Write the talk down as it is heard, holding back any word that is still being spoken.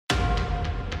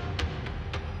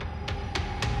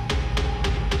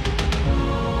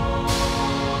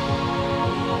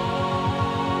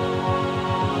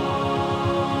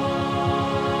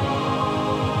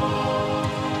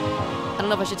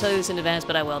know if I should tell you this in advance,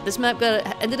 but I will. This map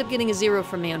ended up getting a 0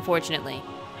 from me, unfortunately.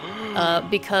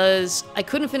 Because I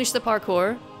couldn't finish the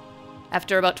parkour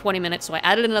after about 20 minutes, so I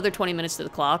added another 20 minutes to the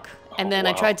clock. And then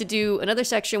I tried to do another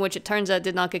section, which it turns out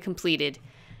did not get completed.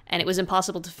 And it was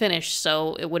impossible to finish,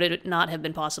 so it would not have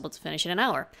been possible to finish in an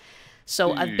hour.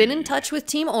 So I've been in touch with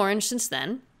Team Orange since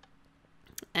then.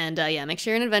 And yeah, make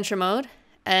sure you're in adventure mode.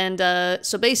 And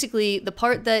so basically, the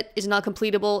part that is not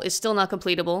completable is still not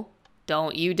completable.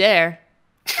 Don't you dare.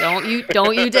 Don't you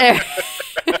dare.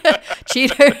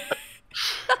 Cheater.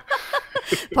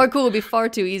 Parkour would be far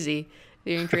too easy.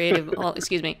 Being creative. Oh,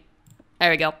 excuse me. There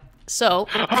we go. So.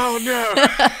 Oh no.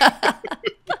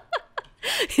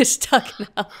 You're stuck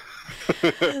now.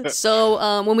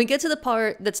 So when we get to the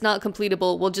part that's not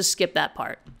completable, we'll just skip that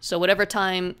part. So whatever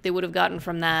time they would have gotten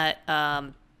from that,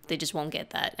 they just won't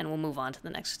get that, and we'll move on to the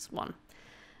next one.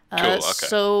 Cool, okay.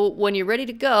 So when you're ready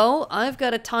to go, I've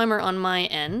got a timer on my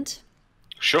end.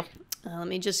 Sure. Let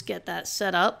me just get that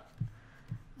set up.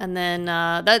 And then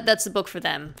that's the book for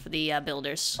them, for the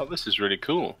builders. Oh, this is really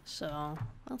cool. So,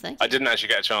 well, thank you. I didn't actually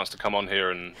get a chance to come on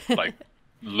here and like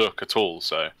look at all,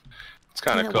 so it's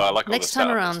kind of cool. Well, I like all the next time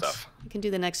setup around, and stuff. we can do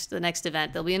the next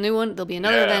event. There'll be a new one. There'll be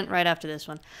another event right after this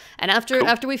one. And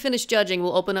after we finish judging,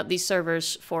 we'll open up these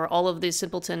servers for all of the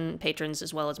Simpleton patrons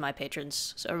as well as my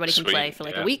patrons, so everybody can play for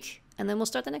like a week, and then we'll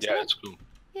start the next event. Yeah, it's cool.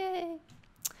 Yay!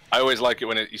 I always like it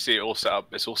when you see it all set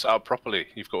up. It's all set up properly.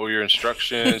 You've got all your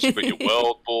instructions. You've got your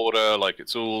world border. Like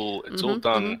it's all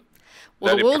done.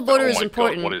 Well, the world border is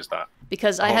important. God, what is that?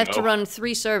 Because I have to run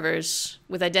 3 servers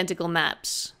with identical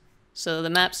maps. So the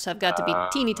maps have got to be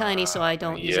teeny tiny, so I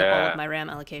don't use up all of my RAM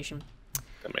allocation.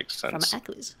 That makes sense. From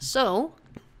Ackley's. So,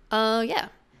 yeah.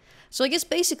 So I guess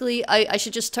basically I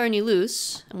should just turn you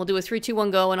loose, and we'll do a 3, 2,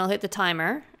 1, go, and I'll hit the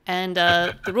timer. And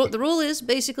the rule is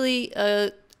basically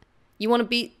you want to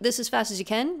beat this as fast as you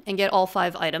can and get all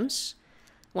 5 items.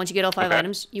 Once you get all 5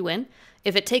 items, you win.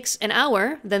 If it takes an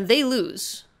hour, then they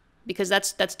lose, because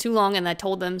that's too long, and I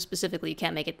told them specifically you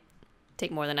can't make it take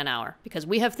more than an hour, because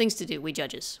we have things to do. We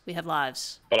judges. We have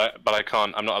lives. But I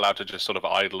can't. I'm not allowed to just sort of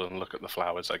idle and look at the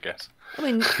flowers, I guess. I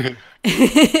mean,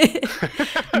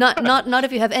 not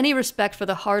if you have any respect for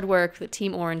the hard work that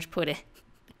Team Orange put in.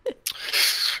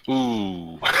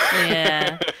 Ooh.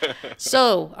 Yeah.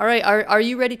 So, all right, are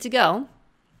you ready to go?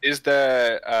 Is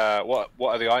there what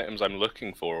are the items I'm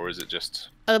looking for, or is it just?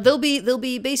 They'll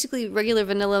be basically regular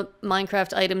vanilla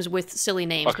Minecraft items with silly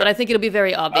names, but I think it'll be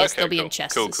very obvious. They'll be in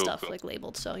chests and stuff like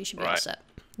labeled, so you should be all set.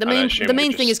 The main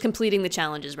thing is completing the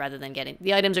challenges rather than getting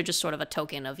the items. Are just sort of a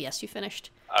token of yes, you finished.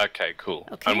 Okay, cool.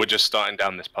 Okay. And we're just starting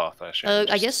down this path, I assume.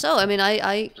 I guess so. I mean,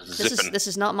 this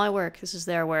is not my work. This is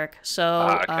their work. So,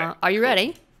 are you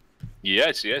ready?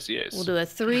 Yes. We'll do a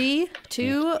 3,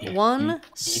 2, 1,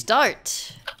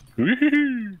 start.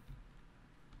 And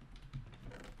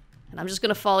And I'm just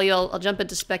gonna follow you. I'll jump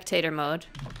into spectator mode.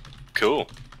 Cool.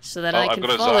 So that I can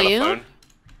follow you.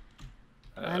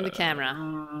 And the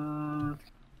camera.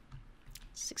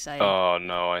 It's exciting. Oh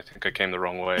no, I think I came the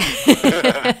wrong way.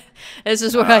 This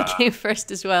is where I came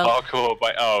first as well. Oh cool,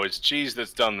 but it's Cheese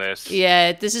that's done this.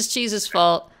 Yeah, this is Cheese's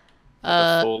fault.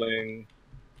 Falling.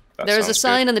 There's a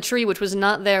sign on the tree which was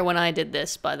not there when I did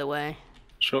this, by the way.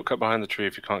 Shortcut behind the tree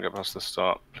if you can't get past the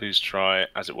start. Please try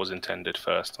as it was intended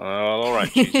first. Oh,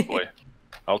 alright, Cheese boy.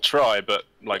 I'll try, but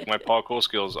like my parkour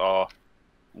skills are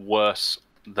worse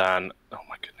than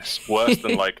worse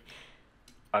than like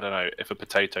I don't know, if a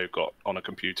potato got on a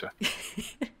computer.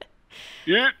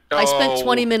 Yeah. I spent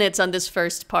 20 minutes on this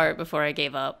first part before I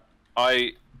gave up.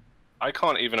 I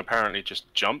can't even apparently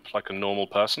just jump like a normal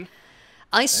person.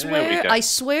 I swear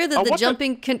that the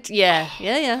jumping yeah.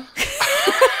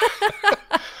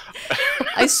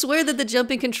 I swear that the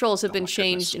jumping controls have been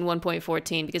changed in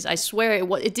 1.14 because I swear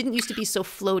it didn't used to be so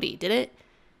floaty, did it?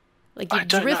 Like you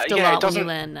drift a lot when you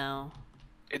land now.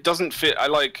 It doesn't fit.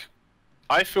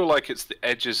 I feel like it's the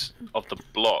edges of the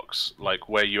blocks, like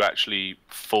where you actually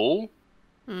fall,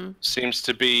 seems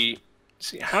to be.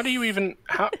 See, how do you even?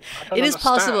 It is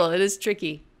possible. It is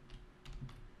tricky.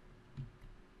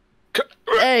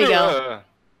 There you go.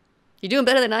 You're doing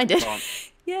better than I did. I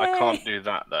can't do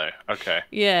that though. Okay.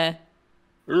 Yeah.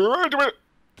 No.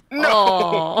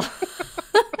 Oh.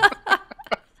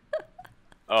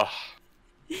 Oh.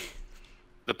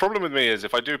 The problem with me is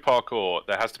if I do parkour,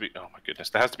 there has to be. Oh my goodness,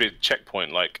 there has to be a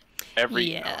checkpoint like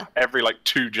every like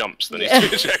 2 jumps. There needs to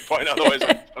be a checkpoint, otherwise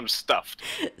I'm stuffed.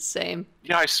 Same.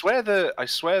 Yeah, I swear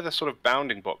the sort of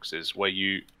bounding boxes where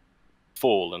you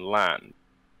fall and land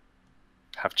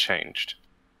have changed.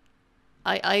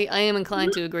 I am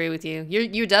inclined to agree with you.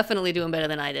 You're definitely doing better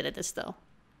than I did at this though.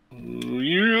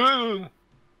 Yeah.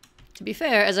 To be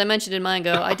fair, as I mentioned in Mine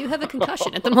Go, I do have a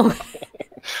concussion at the moment.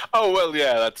 Oh, well,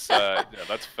 yeah, that's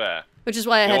fair. Which is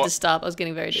why I You know had what? to stop. I was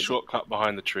getting very dizzy. Shortcut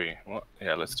behind the tree. What?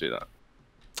 Yeah, let's do that.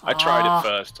 I tried it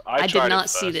first. I tried did not it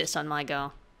see first. this on my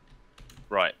Go.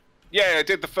 Right. Yeah, I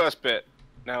did the first bit.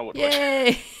 Now what do I do?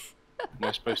 Yay! Am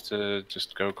I supposed to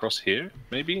just go across here?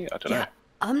 Maybe? I don't know.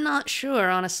 I'm not sure,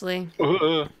 honestly.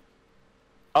 Oh,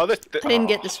 I didn't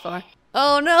get this far.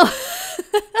 Oh, no!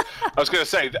 I was going to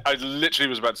say, I literally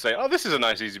was about to say, oh, this is a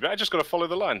nice easy bit. I just got to follow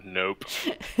the line. Nope.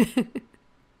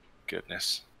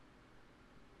 Goodness.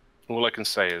 All I can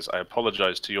say is I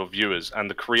apologize to your viewers and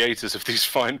the creators of these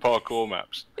fine parkour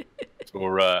maps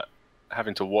for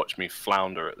having to watch me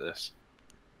flounder at this.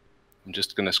 I'm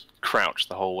just going to crouch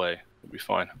the whole way. It'll be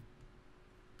fine.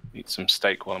 Eat some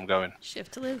steak while I'm going.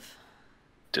 Shift to live.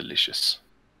 Delicious.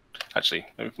 Actually,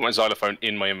 let me put my xylophone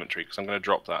in my inventory because I'm going to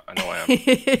drop that. I know I am.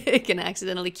 It can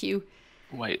accidentally queue.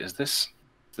 Wait, is this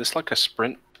like a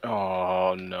sprint?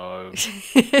 Oh, no.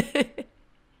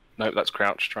 Nope, that's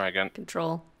crouch. Try again.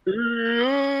 Control.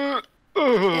 Hey!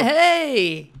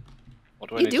 Hey! What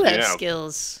do I You need do to have now?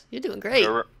 skills. You're doing great.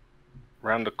 Go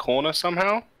around the corner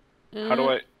somehow? How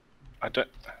do I don't...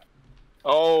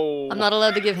 Oh! I'm not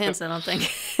allowed to give hints, I don't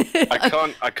think.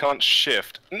 I can't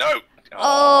shift. No!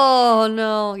 Oh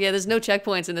no! Yeah, there's no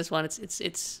checkpoints in this one.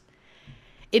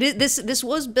 This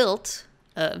was built,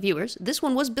 viewers. This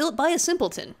one was built by a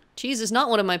simpleton. Cheese is not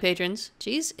one of my patrons.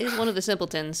 Cheese is one of the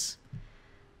simpletons.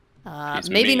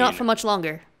 Maybe not for much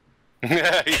longer.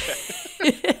 Access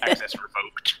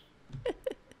revoked.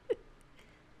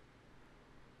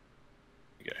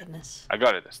 Okay. Goodness. I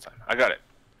got it this time. I got it.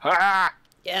 Ah!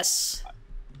 Yes.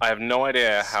 I have no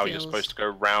idea how you're Skills. supposed to go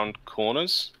round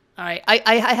corners. All right.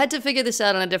 I had to figure this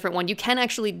out on a different one. You can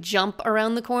actually jump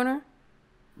around the corner.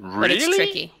 Really? But it's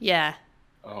tricky. Yeah.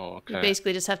 Oh, okay. You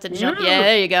basically just have to jump. Yeah,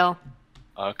 there you go.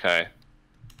 Okay.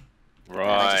 I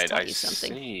Right, just taught I you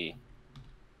something. see.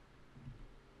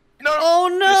 No! Oh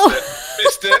no!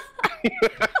 Missed it!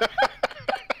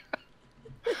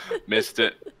 Missed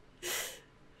it.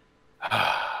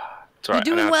 It's alright,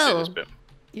 You're doing I know how to do well. this bit.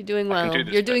 You're doing I can well. do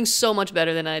this You're bit. doing so much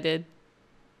better than I did.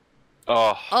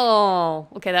 Oh, Oh,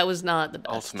 okay, that was not the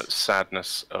best. ultimate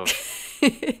sadness of...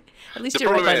 At least The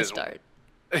you're right by problem the is- start.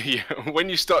 Yeah, when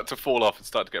you start to fall off and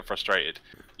start to get frustrated,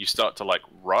 you start to, like,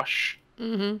 rush,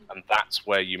 and that's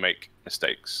where you make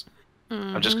mistakes.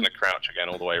 I'm just going to crouch again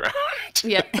all the way around.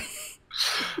 Yeah.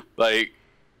 Like,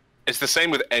 it's the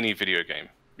same with any video game.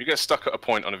 You get stuck at a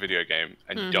point on a video game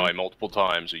and you die multiple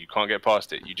times or you can't get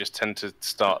past it, you just tend to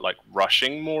start, like,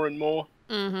 rushing more and more.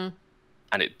 And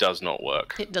it does not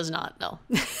work. It does not, no.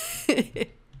 Here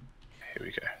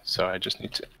we go. So I just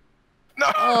need to... No!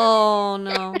 Oh,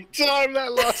 no. Time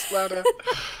that last ladder.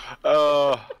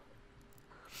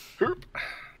 Hoop.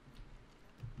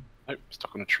 Nope,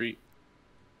 stuck on a tree.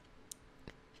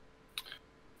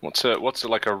 What's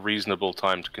like a reasonable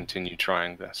time to continue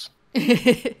trying this?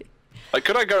 Like,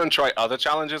 could I go and try other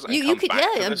challenges and You come could, back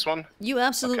yeah. to this one? You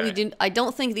absolutely Okay. do. I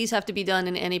don't think these have to be done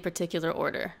in any particular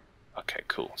order. Okay,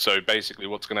 cool. So basically,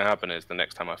 what's going to happen is the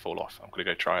next time I fall off, I'm going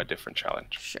to go try a different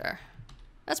challenge. Sure.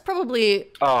 That's probably...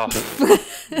 Oh, I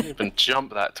didn't even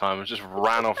jump that time. I just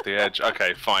ran off the edge.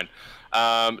 Okay, fine.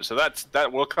 So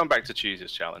that. We'll come back to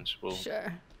Cheese's challenge. We'll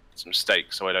Sure. some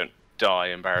steak so I don't die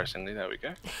embarrassingly. There we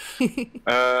go.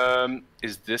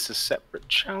 Is this a separate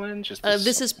challenge?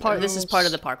 This is part of else?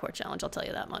 the parkour challenge, I'll tell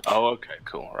you that much. Oh, okay,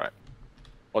 cool. All right.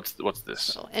 What's this?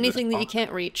 So anything that you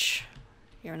can't reach,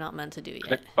 you're not meant to do yet.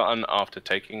 Click button after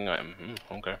taking item.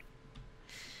 Okay.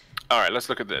 All right, let's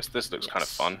look at this. This looks kind of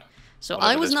fun. So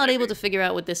Whatever I was this not may able be. to figure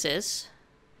out what this is,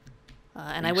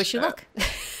 and I wish you luck.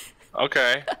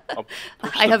 Okay. I'll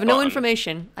push I the have no button.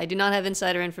 information. I do not have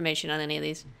insider information on any of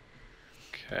these.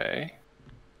 Okay.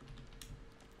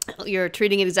 You're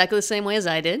treating it exactly the same way as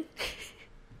I did.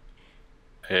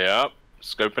 Yep.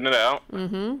 Scoping it out. The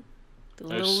No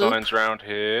little loop. signs around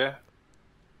here.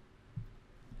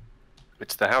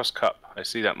 It's the house cup. I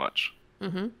see that much.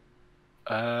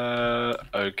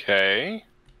 Okay.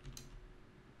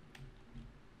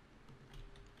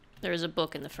 There is a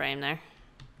book in the frame there.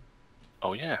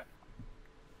 Oh, yeah.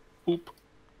 Oop.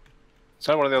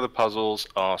 So one of the other puzzles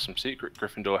are some secret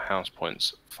Gryffindor house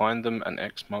points. Find them and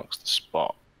X marks the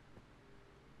spot.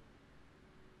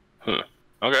 Huh.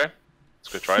 Okay.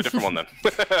 Let's go try a different one then.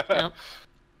 Yep.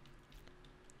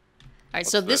 Alright,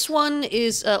 so this one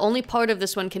is, only part of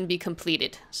this one can be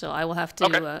completed. So I will have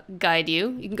to guide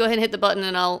you. You can go ahead and hit the button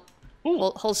and I'll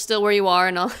hold still where you are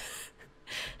and I'll,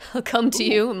 I'll come to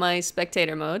you in my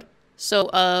spectator mode. So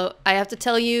I have to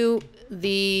tell you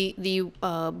the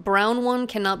brown one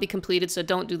cannot be completed, so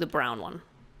don't do the brown one.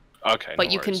 Okay, But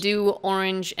no you can worries. do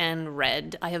orange and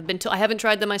red. I haven't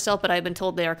tried them myself, but I've been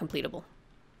told they are completable.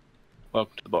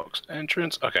 Welcome to the box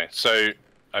entrance. Okay, so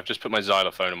I've just put my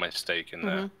xylophone and my steak in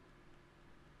there.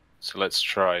 So let's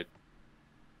try.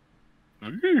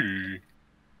 Ooh.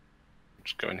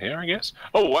 Just go in here, I guess.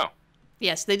 Oh wow!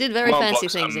 Yes, they did very Command fancy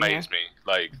blocks things in here. amaze me.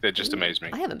 Like they just amaze me.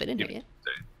 I haven't been in here Even yet.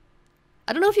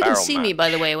 I don't know if you can barrel see me, by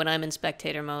the match. way, when I'm in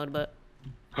spectator mode, but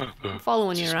I'm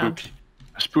following you around.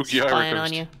 A spooky Spying Ira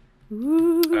on you.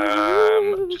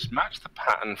 Just match the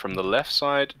pattern from the left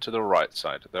side to the right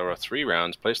side. There are 3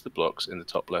 rounds. Place the blocks in the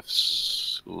top left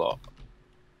slot.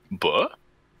 But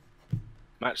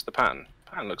match the pattern.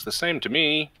 Pattern looks the same to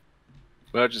me.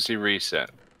 Emergency reset.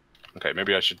 Okay,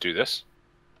 maybe I should do this.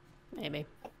 Maybe.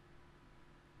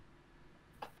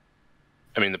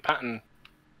 I mean, the pattern...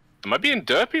 Am I being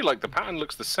derpy? Like, the pattern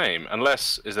looks the same.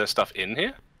 Unless, is there stuff in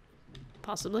here?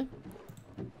 Possibly.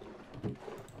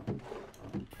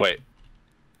 Wait.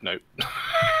 Nope.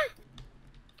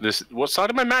 What side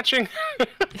am I matching?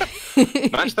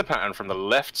 Match the pattern from the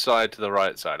left side to the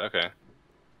right side. Okay.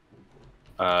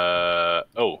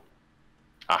 Oh.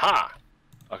 Aha!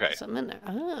 Okay. Something in there.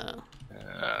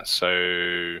 Oh.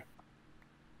 So...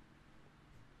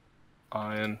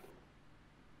 Iron.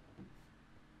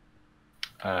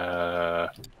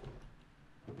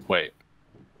 Wait.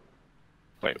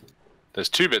 There's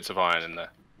 2 bits of iron in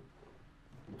there.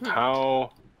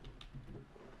 How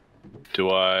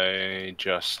do I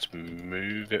just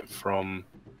move it from...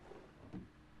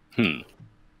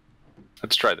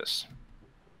 Let's try this.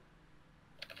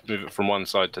 Move it from one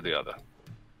side to the other.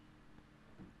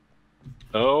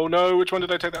 Oh no, which one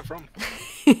did I take that from?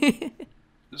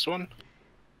 This one?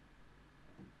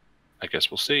 I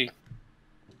guess we'll see.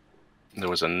 There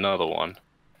was another one,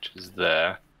 which is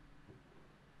there.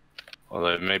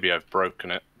 Although maybe I've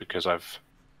broken it because I've...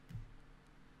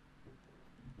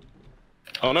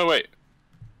 Oh no, wait.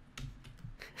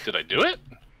 Did I do it?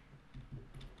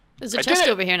 There's a chest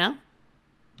over here now.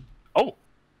 Oh.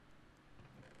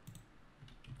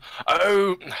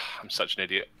 Oh, I'm such an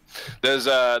idiot. There's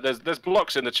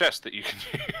blocks in the chest that you can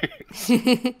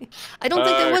use. I don't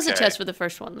think there was a chest for the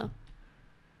first one, though.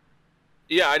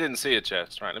 Yeah, I didn't see a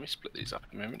chest. Right, let me split these up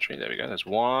in my inventory. There we go. There's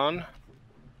one.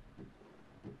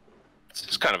 This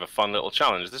is kind of a fun little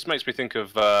challenge. This makes me think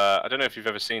of, I don't know if you've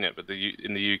ever seen it, but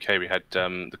in the UK we had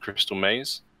the Crystal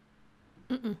Maze.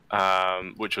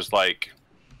 Which was like,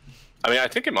 I mean, I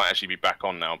think it might actually be back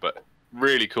on now, but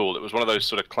really cool. It was one of those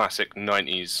sort of classic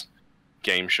 90s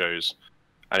game shows.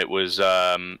 And it was,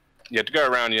 you had to go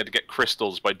around, you had to get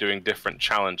crystals by doing different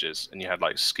challenges. And you had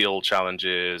like skill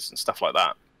challenges and stuff like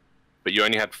that. But you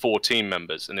only had 4 team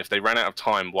members. And if they ran out of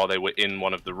time while they were in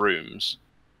one of the rooms,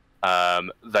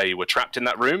 they were trapped in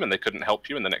that room and they couldn't help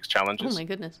you in the next challenges. Oh my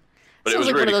goodness. But Sounds it was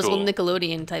like really one of those cool. little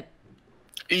Nickelodeon type.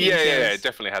 Yeah, it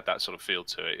definitely had that sort of feel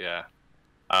to it, yeah.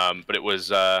 But it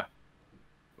was, are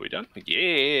we done?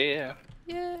 Yeah.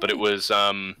 Yeah. But it was,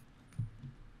 they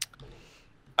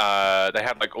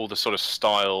had like all the sort of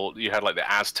style, you had like the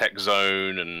Aztec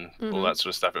zone and all that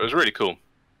sort of stuff. It was really cool.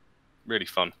 Really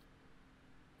fun.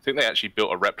 I think they actually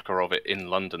built a replica of it in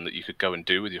London that you could go and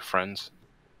do with your friends,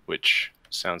 which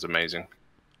sounds amazing.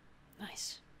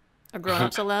 Nice. Are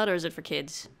grown-ups allowed, or is it for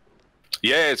kids?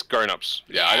 Yeah, it's grown-ups.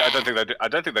 Yeah, I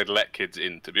don't think they'd let kids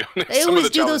in, to be honest. They always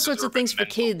do those sorts of things for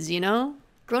kids, you know?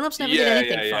 Grown-ups never did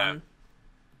anything fun.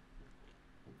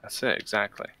 That's it,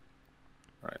 exactly.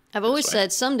 Right. I've always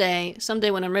said someday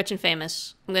when I'm rich and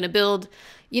famous, I'm gonna build,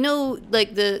 you know,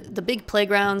 like the big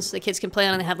playgrounds that kids can play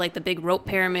on. And they have like the big rope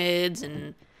pyramids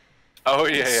and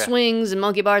swings and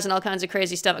monkey bars and all kinds of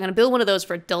crazy stuff. I'm gonna build one of those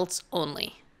for adults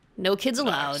only. No kids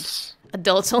allowed. Nice.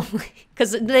 Adults only,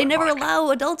 because they never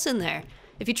allow adults in there.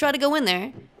 If you try to go in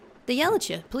there, they yell at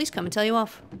you. Police come and tell you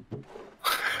off.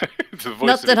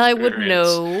 Not that I would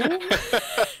know.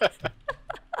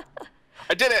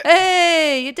 I did it!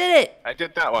 Hey, you did it! I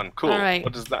did that one. Cool. All right.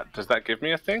 What does that give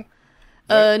me a thing?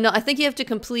 No, I think you have to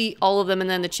complete all of them, and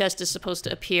then the chest is supposed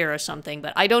to appear or something.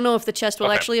 But I don't know if the chest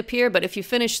will actually appear. But if you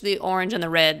finish the orange and the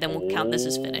red, then we'll count this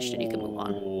as finished, and you can move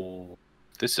on.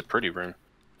 This is a pretty room.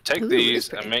 Take these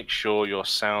and make sure your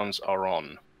sounds are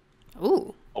on.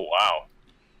 Ooh. Oh wow.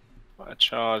 Fire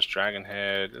charge, dragon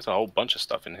head. There's a whole bunch of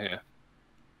stuff in here.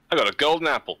 I got a golden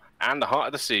apple and the heart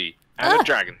of the sea and a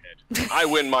dragon head. I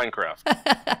win Minecraft.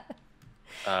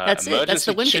 That's it. That's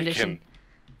the win condition.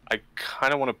 I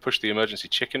kind of want to push the emergency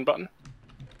chicken button.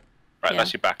 Right,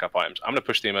 that's your backup items. I'm going to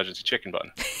push the emergency chicken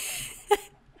button.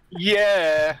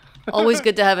 Yeah. Always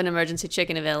good to have an emergency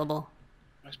chicken available.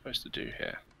 What am I supposed to do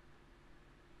here?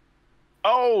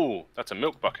 Oh, that's a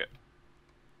milk bucket.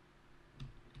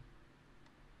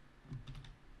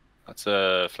 That's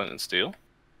a flint and steel.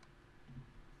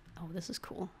 Oh, this is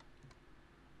cool.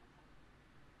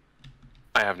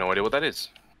 I have no idea what that is.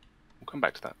 We'll come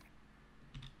back to that.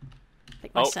 I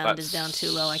think my sound is down too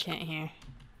low, I can't hear.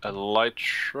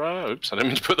 Elytra. Oops, I didn't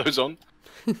mean to put those on.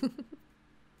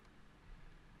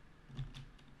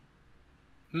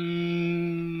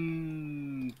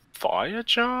 Fire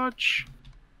charge?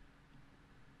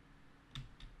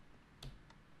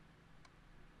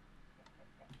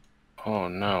 Oh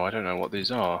no, I don't know what these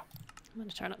are. I'm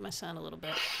gonna turn up my sound a little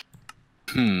bit.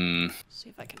 See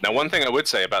if I can. Now, one thing I would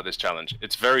say about this challenge,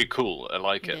 it's very cool. I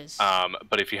like it.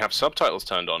 But if you have subtitles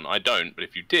turned on, I don't. But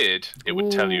if you did, it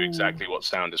would tell you exactly what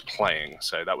sound is playing.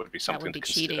 So that would be something to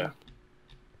consider. Cheating.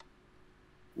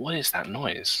 What is that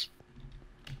noise?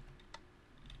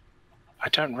 I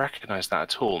don't recognize that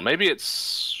at all. Maybe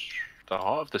it's the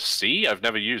Heart of the Sea? I've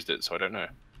never used it, so I don't know.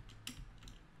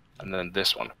 And then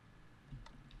this one.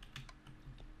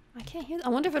 I can't hear them. I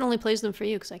wonder if it only plays them for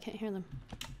you, because I can't hear them.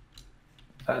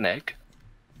 Is that an egg?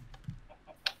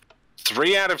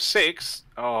 3 out of 6?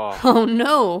 Oh. Oh,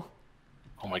 no.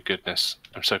 Oh, my goodness.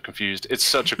 I'm so confused. It's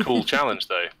such a cool challenge,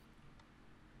 though.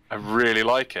 I really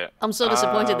like it. I'm so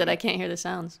disappointed that I can't hear the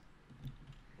sounds.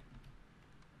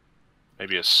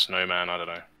 Maybe a snowman, I don't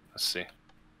know. Let's see.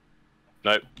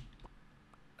 Nope.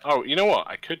 Oh, you know what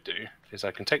I could do is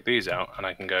I can take these out and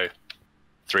I can go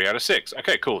 3 out of 6.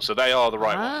 Okay, cool. So they are the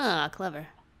right ones. Ah, clever.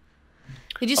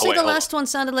 Did you say the last one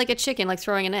sounded like a chicken, like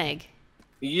throwing an egg?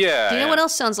 Yeah. Do you know what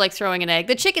else sounds like throwing an egg?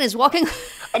 The chicken is walking...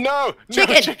 No!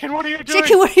 Chicken! No, chicken, what are you doing?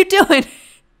 Chicken, what are you doing?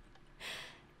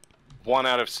 1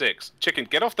 out of 6. Chicken,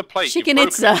 get off the plate. Chicken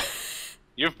Itza.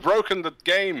 You've broken the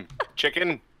game,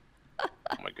 chicken.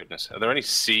 Oh my goodness. Are there any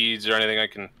seeds or anything I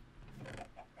can...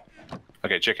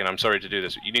 Okay, chicken, I'm sorry to do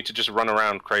this. You need to just run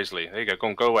around crazily. There you go. Go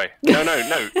on, go away. No, no,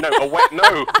 no, no. Away.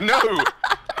 No, no.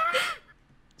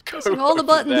 Pressing all the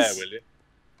buttons. There, will you?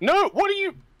 No, what are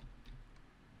you...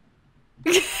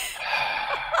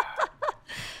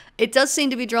 It does seem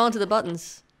to be drawn to the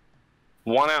buttons.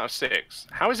 1 out of 6.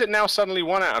 How is it now suddenly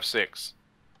 1 out of 6?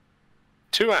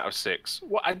 2 out of 6.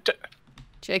 What?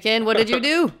 Chicken, what did you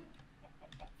do?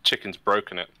 Chicken's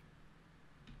broken it.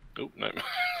 Oh, no.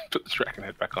 Put the dragon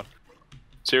head back on.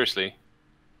 Seriously.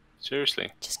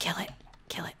 Seriously. Just kill it.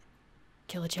 Kill it.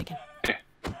 Kill the chicken.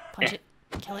 Punch it.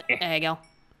 Kill it. There you go.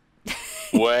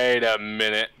 Wait a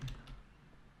minute.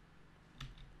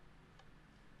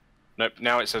 Nope,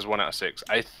 now it says 1 out of 6.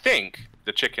 I think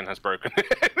the chicken has broken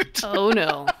it. Oh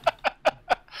no.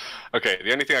 Okay,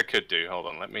 the only thing I could do, hold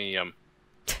on, let me, oh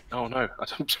no, I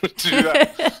don't do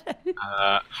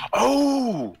that.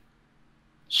 Oh!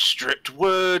 Stripped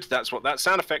wood, that's what that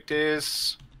sound effect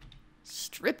is.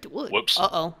 Stripped wood? Whoops.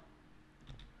 Uh-oh.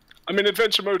 I'm in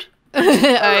adventure mode.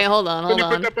 Alright, hold on, hold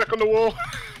on. Can you put that back on the wall?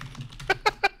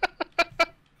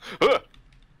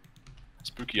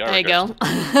 Spooky arrow. There you go.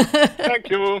 Thank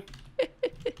you.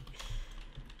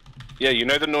 Yeah, you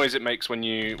know the noise it makes when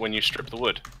you strip the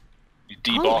wood? You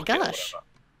debark oh my gosh. it.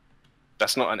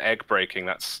 That's not an egg breaking,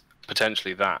 that's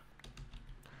potentially that.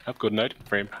 Have good node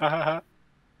frame. Ha ha ha.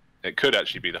 It could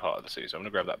actually be the Heart of the Sea, so I'm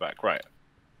gonna grab that back. Right.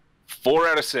 4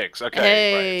 out of 6. Okay,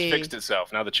 hey. Right, it's fixed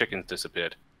itself. Now the chicken's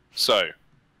disappeared. So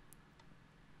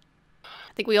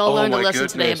I think we all learned a lesson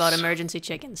today about emergency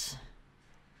chickens.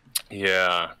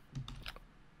 Yeah.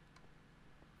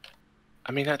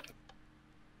 I mean, that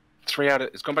 3 out of...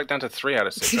 It's gone back down to 3 out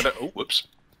of 6. I don't... Oh, whoops.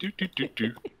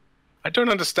 I don't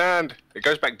understand. It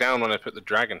goes back down when I put the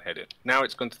dragon head in. Now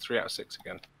it's gone to 3 out of 6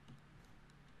 again.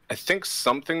 I think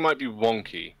something might be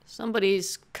wonky.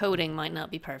 Somebody's coding might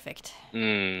not be perfect.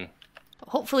 Hmm.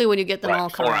 Hopefully when you get them all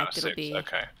correct, it'll 6. be...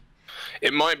 Okay.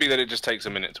 It might be that it just takes a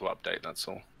minute to update, that's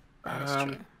all. That's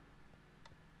true.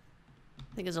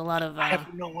 I think there's a lot of... I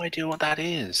have no idea what that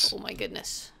is. Oh my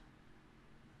goodness.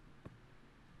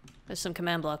 There's some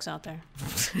command blocks out there.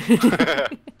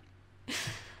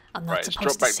 I'm not supposed to say.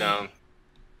 Drop back down.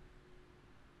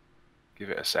 Give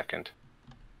it a second.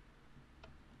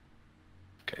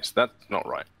 Okay, so that's not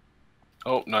right.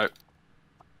 Oh, no.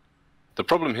 The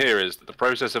problem here is that the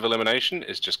process of elimination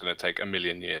is just going to take a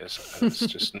million years. It's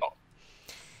just not...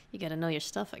 You gotta know your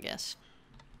stuff, I guess.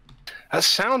 That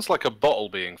sounds like a bottle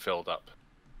being filled up.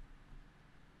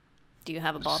 Do you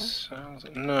have a bottle?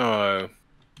 No.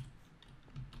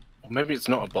 Or maybe it's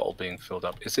not a bottle being filled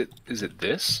up. Is it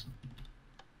this?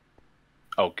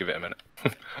 Oh, give it a minute.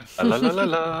 La la la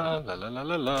la la la la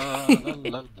la la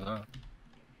la la.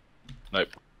 Nope.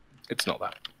 It's not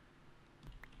that.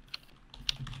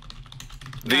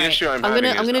 The issue I'm having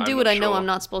is I'm gonna do what I know sure. I'm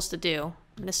not supposed to do.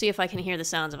 I'm gonna see if I can hear the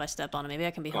sounds if I step on it. Maybe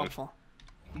I can be helpful.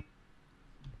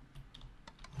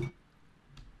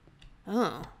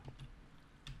 Oh.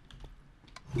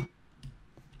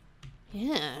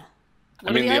 Yeah.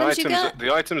 What I mean, are the items you got?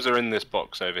 the items are in this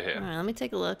box over here. All right, let me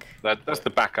take a look. That's the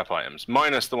backup items,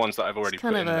 minus the ones that I've already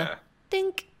put in there.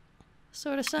 Dink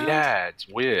sort of sound. Yeah, it's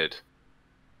weird.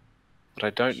 But I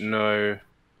don't know.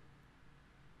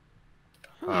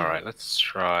 All right, let's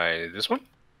try this one.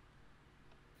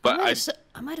 But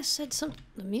I might have said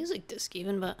the music disc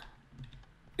even, but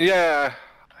yeah,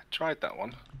 I tried that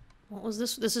one. What was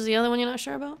this? This is the other one you're not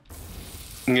sure about?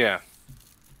 Yeah.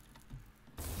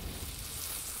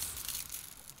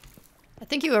 I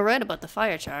think you were right about the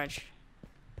fire charge.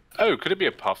 Oh, could it be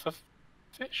a puffer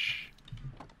fish?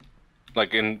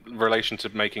 Like in relation to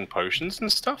making potions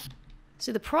and stuff?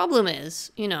 See, the problem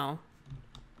is, you know,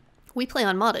 we play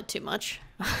unmodded too much.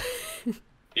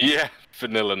 Yeah,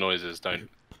 vanilla noises don't.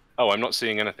 Oh, I'm not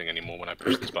seeing anything anymore when I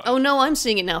push this button. Oh no, I'm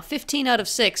seeing it now. 15 out of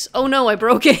 6. Oh no, I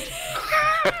broke it.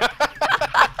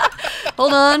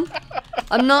 Hold on.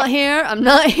 I'm not here. I'm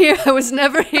not here. I was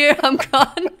never here. I'm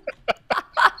gone.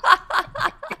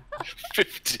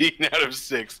 15 out of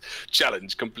 6.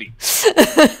 Challenge complete.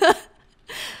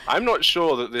 I'm not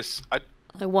sure that this... I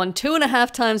won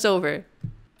 2.5 times over.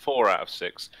 4 out of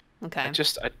 6. Okay.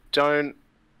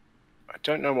 I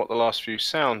don't know what the last few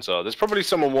sounds are. There's probably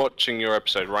someone watching your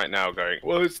episode right now going,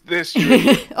 well, it's this.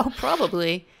 Oh,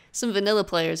 probably. Some vanilla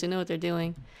players who know what they're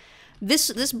doing.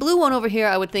 This blue one over here,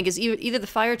 I would think, is either the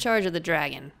fire charge or the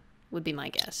dragon, would be my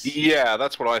guess. Yeah,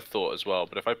 that's what I thought as well.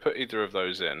 But if I put either of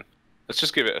those in, let's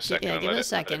just give it a second and let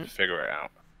it figure it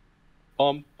out.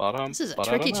 This is a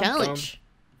tricky challenge.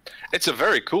 It's a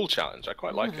very cool challenge. I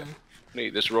quite like it.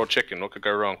 Neat, this raw chicken. What could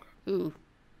go wrong? Ooh.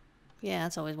 Yeah,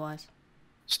 that's always wise.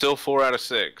 Still 4 out of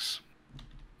 6.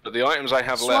 But the items I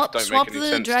have left don't make any sense to me.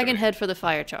 Swap the dragon head for the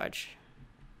fire charge.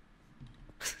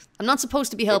 I'm not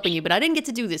supposed to be helping you, but I didn't get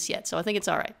to do this yet, so I think it's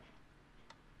alright.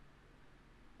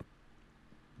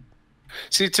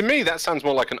 See, to me, that sounds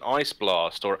more like an ice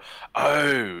blast, or...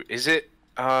 Oh, is it,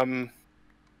 some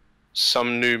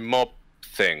new mob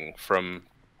thing from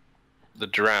the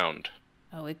Drowned?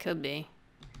 Oh, it could be.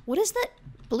 What is that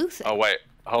blue thing? Oh, wait,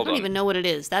 hold on. I don't even know what it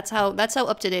is. That's how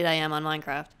up-to-date I am on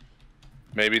Minecraft.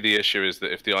 Maybe the issue is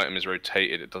that if the item is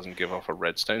rotated, it doesn't give off a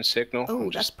redstone signal.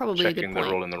 Oh, that's probably a good checking point.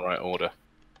 they're all in the right order.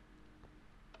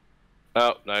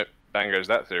 Oh, no. Bang goes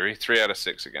that theory. 3 out of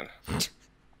 6 again.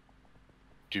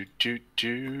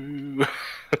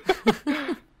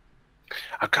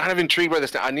 I'm kind of intrigued by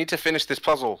this. I need to finish this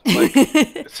puzzle. Like,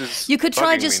 this is you could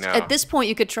try just, at this point,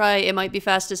 you could try, it might be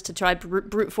fastest to try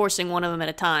brute forcing one of them at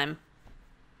a time.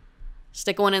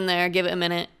 Stick one in there, give it a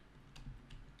minute.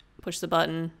 Push the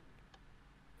button.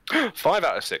 5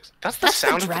 out of 6. That's the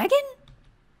sound the dragon?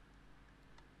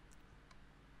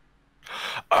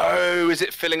 Oh, is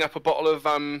it filling up a bottle of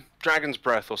dragon's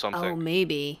breath or something? Oh,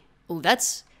 maybe. Oh,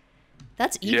 that's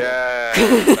evil. Yeah.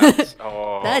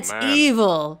 That's man.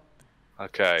 evil.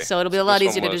 Okay. So it'll be a lot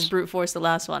easier to just brute force the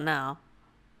last one now.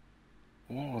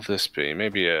 What will this be?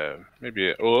 Maybe a.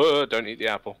 Oh, don't eat the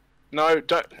apple. No,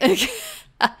 don't.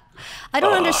 I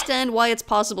don't understand why it's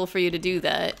possible for you to do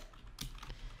that.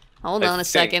 Hold on a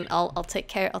second. I'll take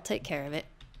care of it.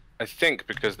 I think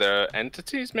because they're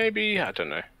entities, maybe? I don't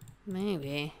know.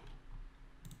 Maybe.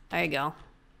 There you go.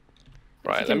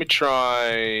 Right, let me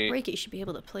try... Break it, you should be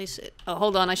able to place it. Oh,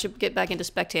 hold on, I should get back into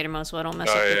spectator mode so I don't mess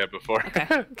up. Oh, yeah, before. Okay.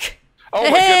 Oh, my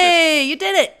goodness. Hey, you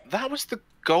did it! That was the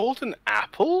golden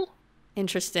apple?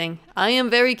 Interesting. I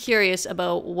am very curious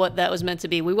about what that was meant to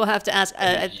be. We will have to ask...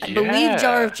 I believe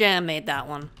Jar of Jam made that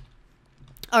one.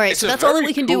 Alright, so that's all that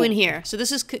we can do in here. So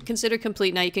this is considered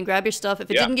complete. Now you can grab your stuff. If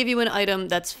it didn't give you an item,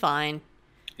 that's fine.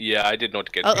 Yeah, I did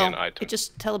not get me an item. It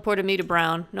just teleported me to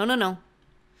Brown. No.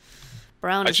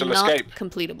 Brown is not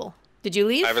completable. Did you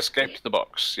leave? I've escaped the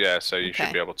box, yeah, so you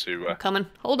should be able to... I'm coming.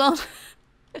 Hold on.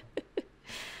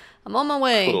 I'm on my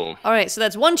way. Cool. Alright, so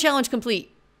that's one challenge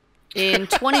complete in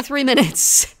 23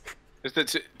 minutes. Is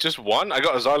that just one? I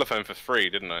got a xylophone for free,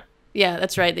 didn't I? Yeah,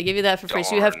 that's right. They give you that for free.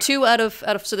 So you have 2 out of...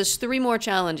 So there's 3 more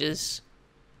challenges.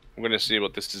 I'm going to see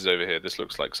what this is over here. This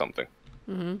looks like something.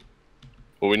 Mm-hmm.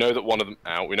 Well, we know that one of them...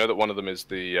 we know that one of them is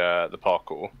the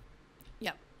parkour.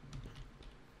 Yep.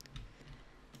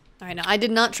 Alright, now I did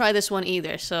not try this one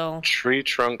either, so... Tree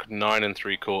trunk 9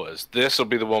 3/4. This will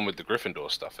be the one with the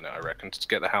Gryffindor stuff in it, I reckon, to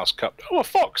get the house cupped. Oh, a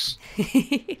fox!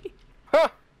 Huh!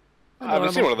 I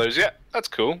haven't seen one of those yet. That's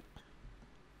cool.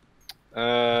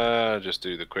 Just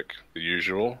do the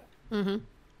usual. Mm-hmm.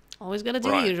 Always gotta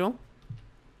do the usual.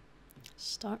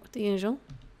 Start with the usual.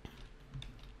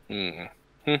 Can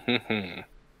I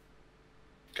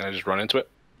just run into it?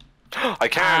 I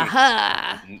can!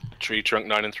 Aha! Tree trunk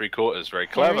 9 3/4. Very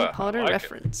clever. Harry Potter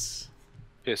reference.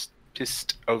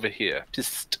 Pissed over here.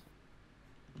 Pissed.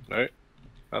 No.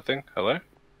 Nothing? Hello?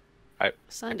 I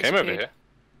Sign came over disappeared.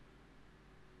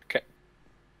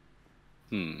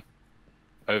 here. Okay.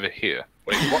 Over here.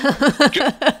 Wait,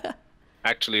 what?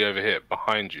 Actually over here,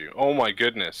 behind you. Oh my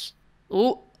goodness.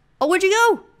 Ooh. Oh, where'd you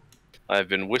go? I've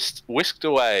been whisked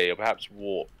away, or perhaps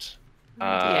warped,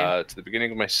 Oh, dear. to the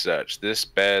beginning of my search. This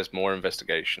bears more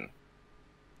investigation.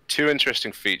 2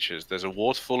 interesting features. There's a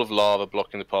waterfall of lava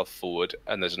blocking the path forward,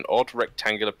 and there's an odd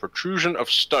rectangular protrusion of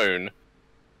stone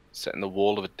set in the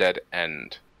wall of a dead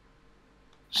end.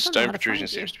 Stone protrusion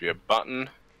seems to be a button.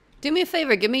 Do me a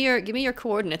favor, give me your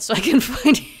coordinates so I can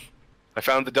find you. I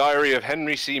found the diary of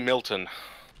Henry C. Milton,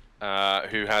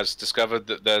 who has discovered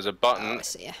that there's a button. Oh, I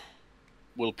see.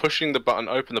 Will pushing the button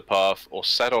open the path or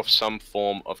set off some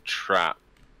form of trap?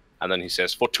 And then he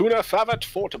says, Fortuna favet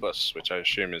fortibus, which I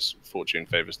assume is fortune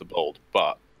favors the bold.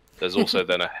 But there's also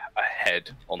then a head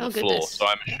on the floor. So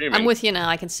I'm assuming... I'm with you now,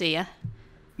 I can see you.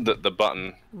 That the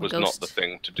button was not the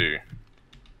thing to do.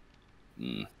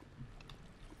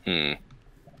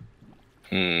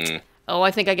 Oh,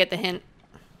 I think I get the hint.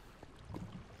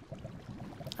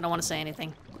 I don't want to say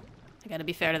anything. I gotta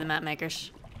be fair to the map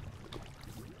makers.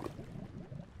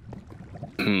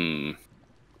 I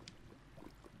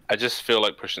just feel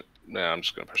like pushing... Nah, I'm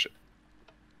just gonna push it.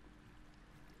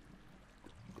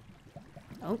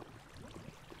 Oh.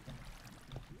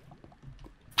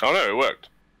 Oh no, it worked.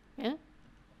 Yeah?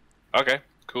 Okay,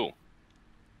 cool.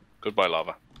 Goodbye,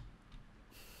 lava.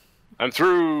 I'm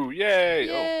through! Yay!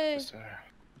 Yay! Oh,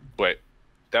 wait,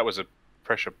 that was a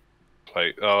pressure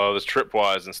plate. Oh, there's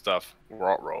tripwires and stuff.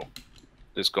 Rot roll.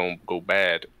 This gonna go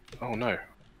bad. Oh no.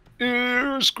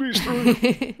 Squeeze through.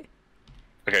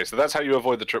 Okay, so that's how you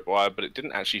avoid the tripwire, but it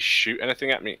didn't actually shoot anything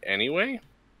at me anyway.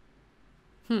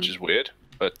 Which is weird,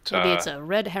 but... Maybe it's a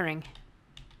red herring.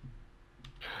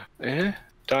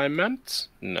 Diamonds?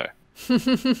 No.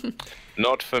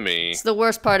 Not for me. It's the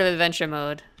worst part of adventure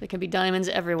mode. There can be diamonds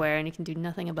everywhere, and you can do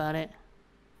nothing about it.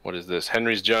 What is this?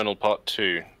 Henry's Journal Part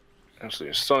 2.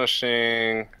 Absolutely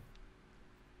astonishing.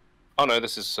 Oh no,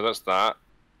 this is... So that's that.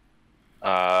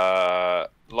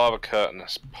 Lava curtain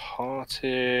has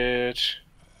parted.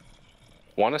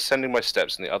 One ascending by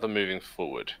steps and the other moving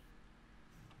forward.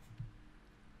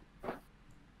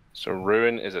 So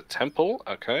ruin is a temple,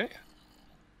 okay.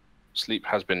 Sleep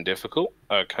has been difficult,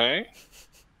 okay.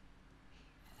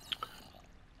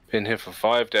 Been here for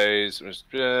 5 days. Reached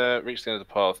the end of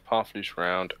the path. Path loose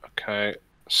round, okay.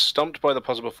 Stumped by the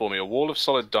puzzle before me. A wall of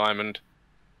solid diamond,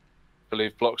 I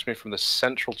believe, blocks me from the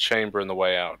central chamber in the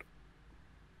way out.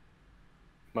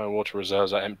 My water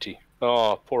reserves are empty.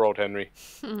 Oh, poor old Henry.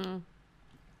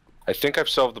 I think I've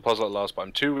solved the puzzle at last, but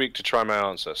I'm too weak to try my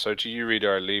answer. So to you,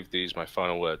 reader, I leave these, my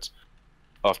final words.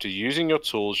 After using your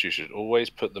tools, you should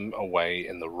always put them away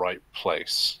in the right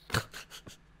place.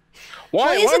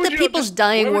 Why is it that people's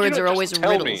dying words are always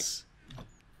riddles?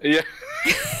 Yeah.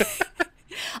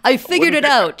 I figured it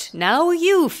out. Now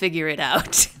you figure it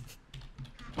out.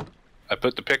 I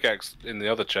put the pickaxe in the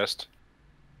other chest.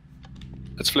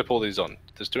 Let's flip all these on.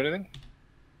 Does it do anything?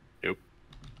 Nope.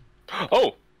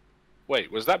 Oh! Wait,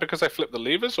 was that because I flipped the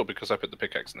levers or because I put the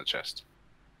pickaxe in the chest?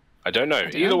 I don't know.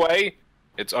 Either way,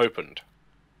 it's opened.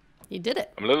 You did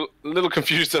it. I'm a little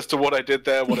confused as to what I did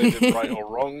there, what I did right or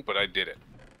wrong, but I did it.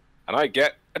 And I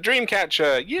get a dream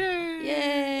catcher! Yay!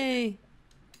 Yay!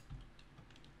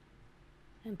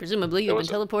 And presumably you've been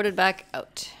teleported back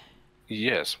out.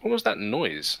 Yes. What was that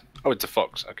noise? Oh, it's a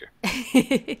fox. Okay.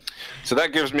 So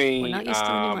that gives me... We're not used to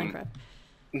the new Minecraft.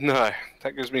 No,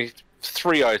 that gives me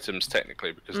 3 items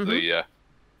technically because of the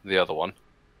other one.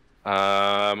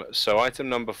 So item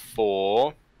number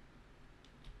 4.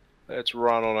 Let's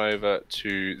run on over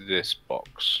to this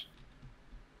box.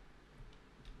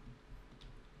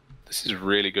 This is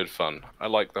really good fun. I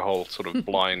like the whole sort of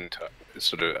blind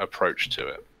sort of approach to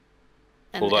it.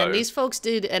 And these folks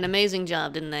did an amazing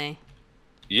job, didn't they?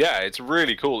 Yeah, it's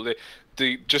really cool.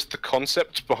 Just the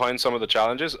concept behind some of the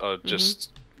challenges are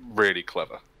just really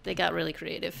clever. They got really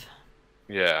creative.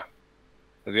 Yeah.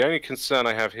 The only concern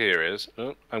I have here is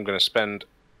I'm going to spend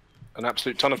an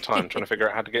absolute ton of time trying to figure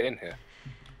out how to get in here.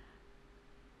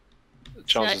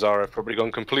 Chances are I've probably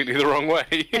gone completely the wrong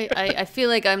way. I feel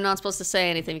like I'm not supposed to say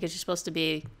anything because you're supposed to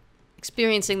be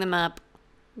experiencing the map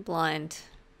blind.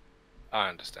 I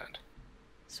understand.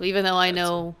 So even though I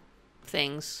know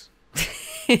things...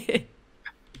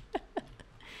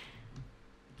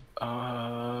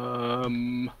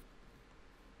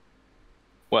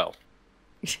 Well,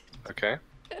 okay.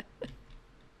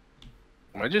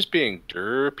 Am I just being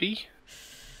derpy?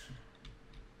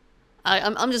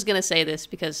 I'm just gonna say this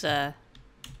because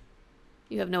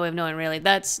you have no way of knowing really.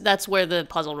 That's where the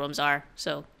puzzle rooms are,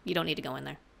 so you don't need to go in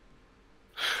there.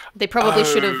 They probably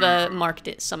should have marked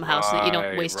it somehow so that you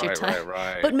don't waste your time.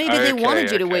 Right. But maybe they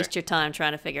wanted you to waste your time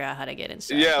trying to figure out how to get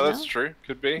inside. Yeah, that's true.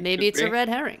 Could be. Maybe it's a red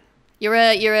herring. You're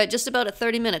at just about at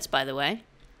 30 minutes, by the way.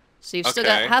 So you've still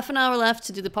got half an hour left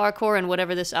to do the parkour and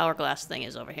whatever this hourglass thing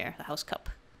is over here, the house cup.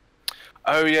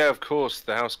 Oh yeah, of course.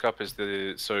 The house cup is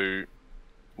the... So,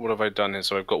 what have I done here?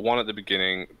 So I've got 1 at the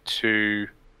beginning, 2,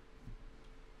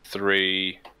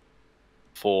 3,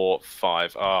 4,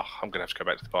 5. Oh, I'm gonna have to go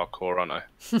back to the parkour, aren't I?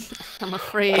 I'm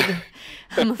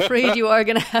afraid you are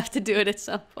gonna have to do it at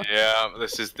some point. Yeah,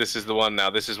 this is the one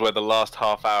now. This is where the last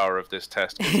half hour of this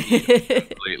test was eaten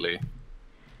completely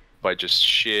by just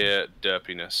sheer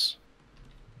derpiness.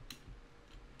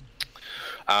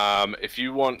 If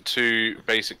you want to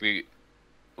basically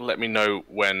let me know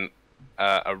when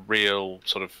a real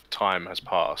sort of time has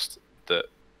passed that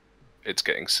it's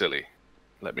getting silly,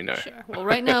 let me know. Sure. Well,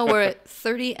 right now we're at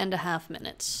 30.5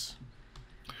 minutes.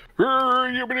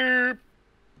 Yeah.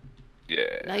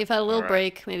 Now you've had a little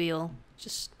break. Maybe you'll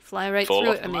just fly right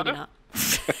through it, or maybe not.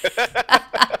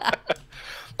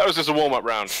 That was just a warm-up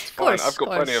round. It's fine. Course,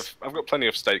 I've got plenty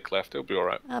of steak left. It'll be all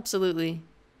right. Absolutely.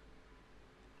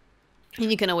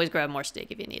 And you can always grab more steak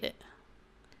if you need it.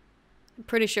 I'm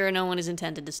pretty sure no one is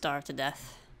intended to starve to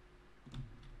death.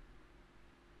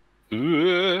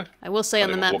 I will say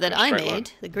on the map that I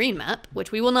made, the green map,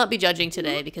 which we will not be judging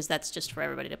today because that's just for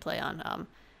everybody to play on.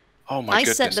 Oh my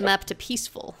goodness. I set the map to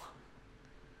peaceful,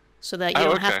 so that you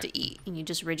don't have to eat and you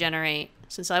just regenerate.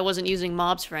 Since I wasn't using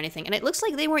mobs for anything, and it looks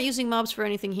like they weren't using mobs for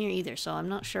anything here either, so I'm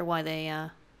not sure why they.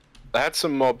 They had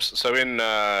some mobs. So in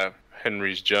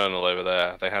Henry's journal over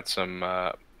there, they had some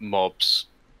mobs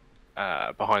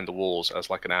behind the walls as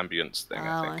like an ambience thing. Oh,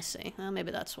 I think. I see. Well,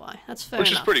 maybe that's why. That's fair.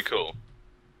 Which is pretty cool.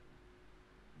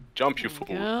 Jump, you fool!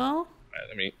 Go.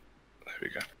 Right, there we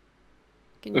go.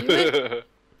 Can you do it?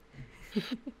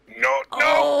 No!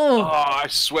 Oh, I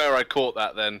swear I caught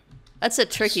that then. That's a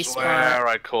tricky spot. I swear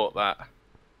I caught that.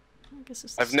 I guess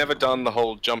it's I've never done the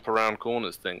whole jump around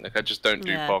corners thing. Like I just don't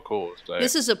do parkour. So.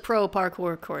 This is a pro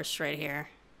parkour course right here.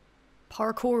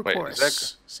 Parkour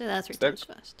course. Say that 3 times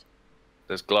fast.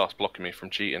 There's glass blocking me from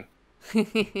cheating.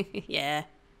 Yeah.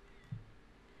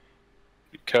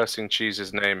 You're cursing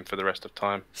Cheese's name for the rest of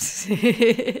time.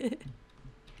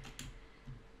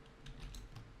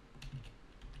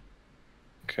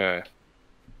 Okay.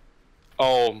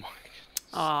 Oh my.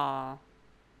 Aww.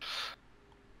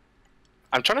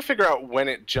 I'm trying to figure out when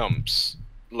it jumps.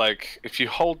 Like, if you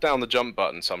hold down the jump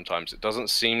button sometimes, it doesn't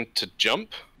seem to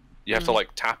jump. You have to, like,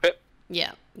 tap it.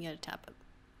 Yeah, you gotta tap it.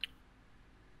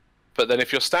 But then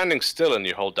if you're standing still and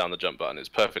you hold down the jump button, it's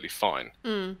perfectly fine.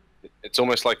 It's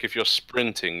almost like if you're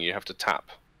sprinting, you have to tap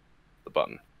the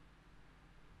button.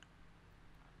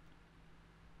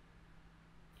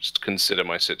 Just consider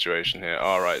my situation here.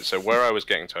 All right, so where I was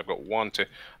getting to, I've got 1, 2,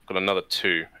 I've got another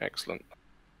 2. Excellent.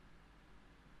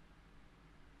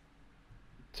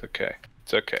 It's okay.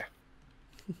 It's okay.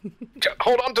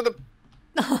 Hold on to the...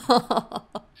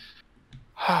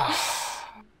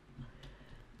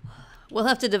 We'll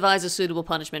have to devise a suitable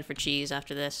punishment for Cheese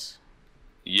after this.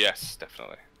 Yes,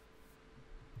 definitely.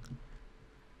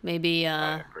 Maybe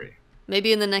I agree.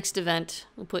 Maybe in the next event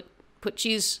we'll put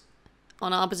Cheese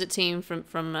on opposite team from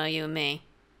you and me.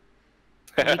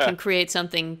 We can create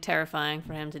something terrifying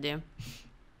for him to do.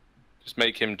 Just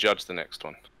make him judge the next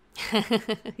one.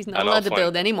 He's not allowed to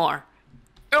build anymore.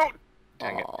 No!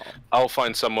 Dang it. I'll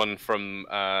find someone from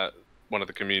one of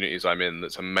the communities I'm in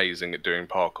that's amazing at doing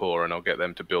parkour, and I'll get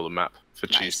them to build a map for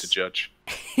Cheese to judge.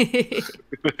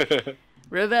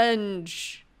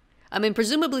 Revenge! I mean,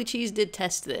 presumably Cheese did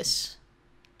test this.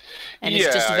 And it's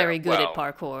just very good at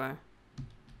parkour.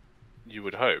 You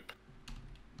would hope.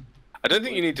 I don't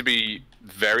think you need to be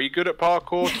very good at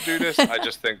parkour to do this. I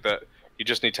just think that you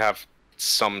just need to have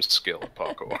some skill at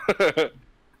parkour.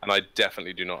 And I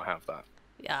definitely do not have that.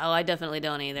 Yeah, I definitely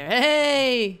don't either.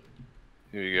 Hey!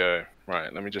 Here we go.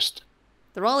 Right, let me just...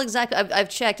 They're all exactly... I've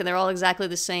checked, and they're all exactly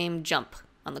the same jump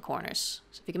on the corners.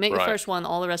 So if you can make your first one,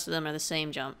 all the rest of them are the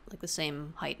same jump. Like the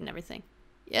same height and everything.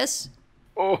 Yes?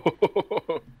 Oh!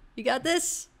 You got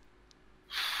this?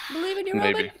 Believe in your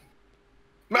Maybe.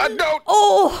 Man, don't!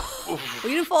 Oh! Well,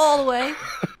 you didn't fall all the way.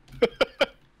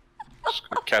 Just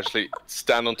gonna casually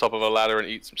stand on top of a ladder and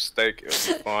eat some steak.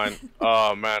 It'll be fine.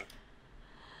 Oh, man.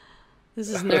 This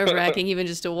is nerve-wracking even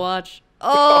just to watch.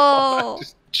 Oh!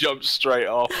 Just jump straight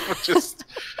off. Just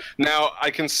now,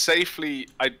 I can safely...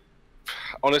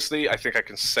 honestly, I think I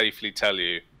can safely tell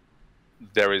you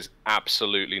there is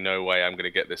absolutely no way I'm going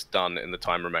to get this done in the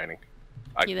time remaining.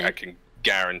 I can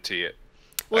guarantee it.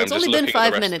 Well, it's only been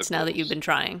 5 minutes now that you've been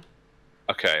trying.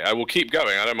 Okay, I will keep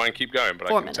going. I don't mind keep going, but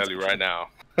 4 I can minutes, tell you actually. right now.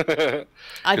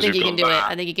 I think you can do it.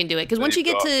 I think you can do it. Because once you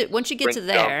get to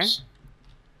there. Jumps.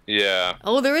 Yeah.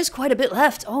 Oh, there is quite a bit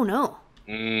left. Oh no.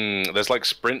 There's like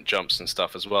sprint jumps and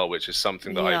stuff as well, which is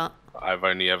something that I've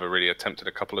only ever really attempted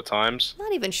a couple of times. I'm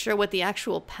not even sure what the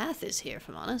actual path is here, if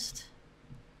I'm honest.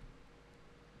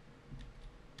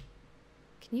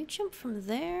 Can you jump from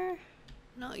there?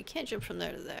 No, you can't jump from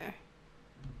there to there.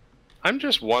 I'm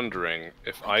just wondering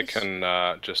if I can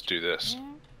just do this.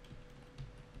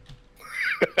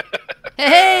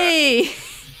 Hey!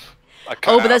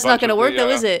 Oh, but that's not going to work though,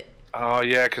 is it? Oh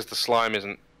yeah, because the slime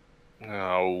isn't...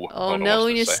 No. Oh no,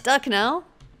 you're stuck now?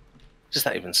 What does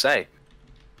that even say?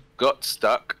 Got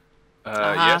stuck.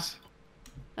 Yes.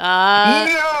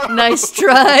 No! Nice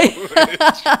try.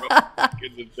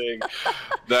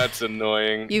 That's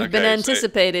annoying. You've been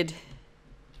anticipated. So,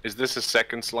 is this a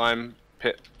second slime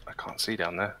pit? I can't see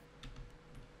down there.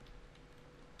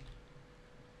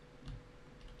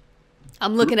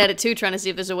 I'm looking at it too, trying to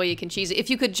see if there's a way you can cheese it. If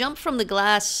you could jump from the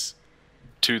glass...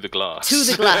 To the glass. To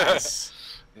the glass.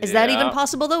 Is that even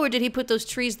possible, though, or did he put those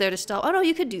trees there to stop? Oh, no,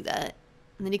 you could do that.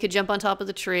 And then you could jump on top of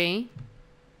the tree,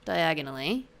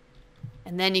 diagonally,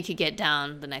 and then you could get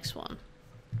down the next one.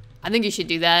 I think you should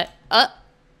do that.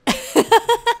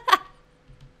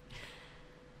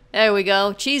 There we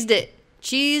go. Cheesed it.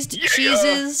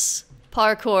 Cheeses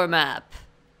parkour map.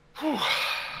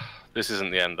 This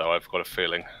isn't the end, though. I've got a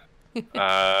feeling.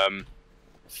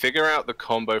 Figure out the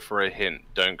combo for a hint.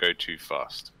 Don't go too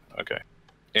fast. Okay.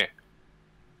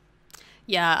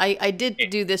 Yeah, I did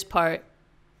do this part,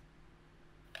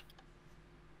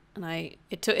 and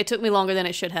it took me longer than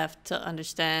it should have to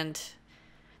understand.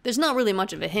 There's not really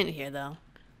much of a hint here, though.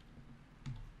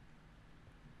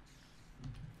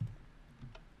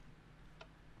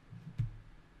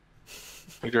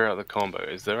 Figure out the combo.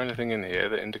 Is there anything in here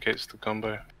that indicates the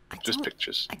combo? Just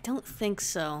pictures. I don't think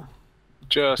so.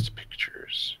 Just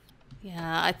pictures.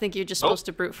 Yeah, I think you're just supposed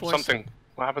to brute force. Something.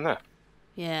 What happened there?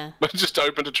 Yeah. Just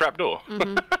opened a trapdoor.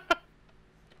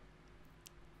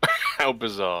 How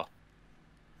bizarre.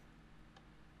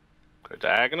 Go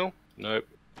diagonal? Nope.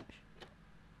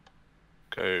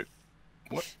 Go.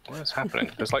 What is happening?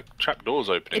 There's like trapdoors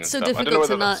opening. It's so difficult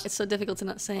to not. It's so difficult to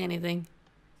not say anything.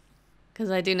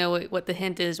 Because I do know what the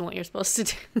hint is and what you're supposed to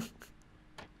do.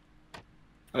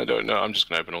 I don't know. I'm just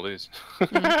gonna open all these.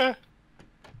 Da,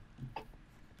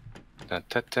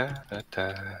 da, da, da,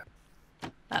 da.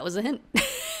 That was a hint.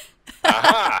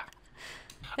 Aha!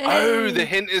 Hey. Oh, the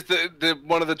hint is the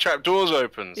one of the trapdoors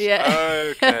opens.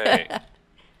 Yeah. Okay.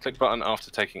 Click button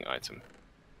after taking item.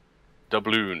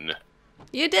 Doubloon.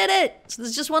 You did it! So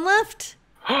there's just one left.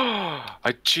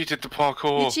 I cheated the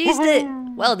parkour. You cheesed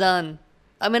it. Well done.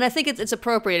 I mean, I think it's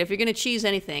appropriate. If you're gonna cheese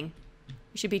anything,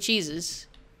 it should be cheeses.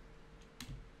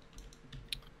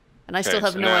 And I still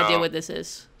have no idea what this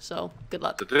is, so good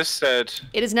luck. This said...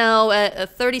 It is now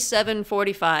at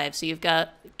 37:45, so you've got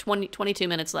 22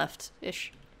 minutes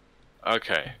left-ish.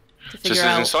 Okay. So it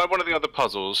says inside one of the other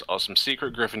puzzles are some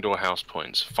secret Gryffindor house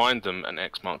points. Find them and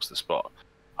X marks the spot.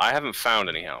 I haven't found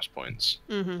any house points.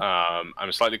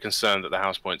 I'm slightly concerned that the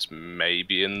house points may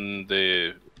be in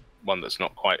the one that's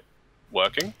not quite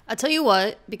working. I'll tell you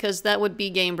what, because that would be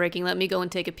game-breaking, let me go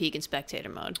and take a peek in spectator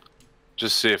mode.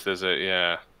 Just see if there's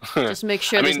a, Just make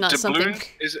sure there's not something...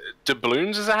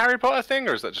 Doubloons is a Harry Potter thing,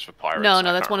 or is that just for pirates? No,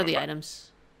 that's one of the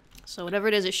items. So whatever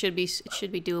it is, it should be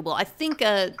doable. I think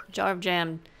Jar of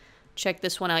Jam checked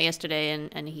this one out yesterday,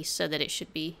 and he said that it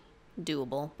should be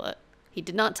doable, but he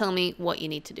did not tell me what you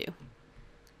need to do.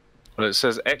 Well, it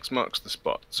says X marks the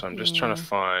spot, so I'm just trying to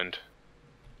find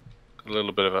a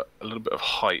little bit of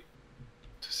height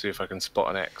to see if I can spot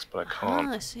an X, but I can't.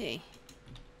 Ah, I see.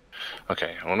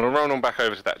 Okay, I want to run on back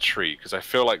over to that tree, because I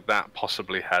feel like that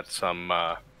possibly had some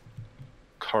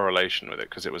correlation with it,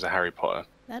 because it was a Harry Potter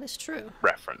that is true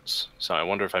reference. So I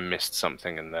wonder if I missed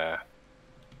something in there.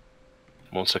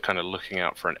 I'm also kind of looking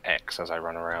out for an X as I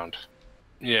run around.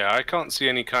 Yeah, I can't see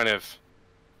any kind of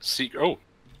secret... Oh,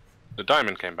 the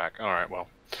diamond came back. Alright, well.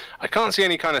 I can't see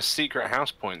any kind of secret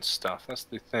house points stuff. That's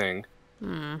the thing.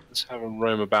 Let's have a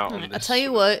roam about on this. I'll tell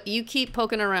you what, you keep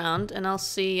poking around, and I'll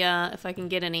see if I can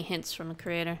get any hints from the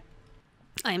creator.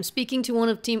 I am speaking to one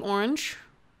of Team Orange.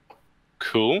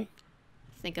 Cool.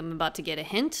 I think I'm about to get a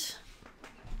hint.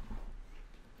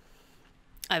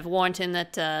 I've warned him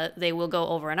that they will go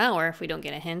over an hour if we don't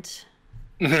get a hint.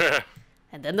 And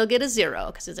then they'll get a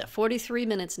 0, because it's at 43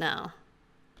 minutes now.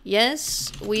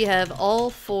 Yes, we have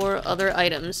all 4 other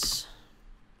items.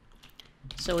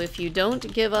 So if you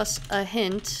don't give us a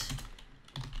hint,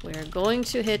 we're going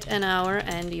to hit an hour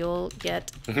and you'll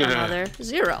get another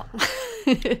 0.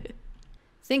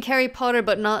 Think Harry Potter,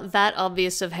 but not that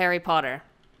obvious of Harry Potter.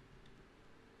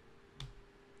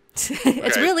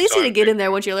 It's real easy to get in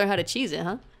there once you learn how to cheese it,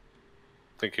 huh?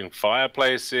 Thinking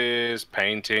fireplaces,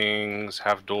 paintings,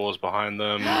 have doors behind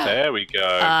them. There we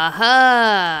go.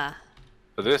 Aha!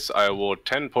 For this, I award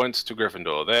 10 points to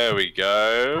Gryffindor. There we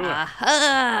go.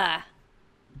 Aha!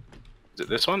 Is it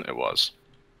this one? It was.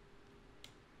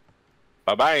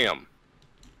 Ba-bam!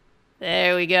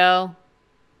 There we go.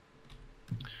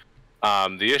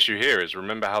 The issue here is,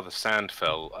 remember how the sand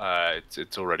fell?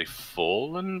 It's already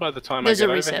fallen by the time There's I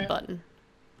get a reset over here? button.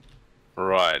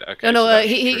 Right, okay. No, so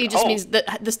he just means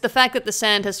that the fact that the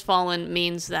sand has fallen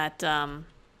means that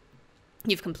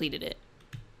you've completed it.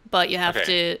 But you have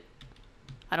to...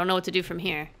 I don't know what to do from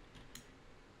here.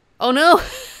 Oh no!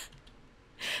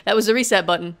 That was the reset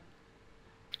button.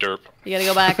 Derp. You gotta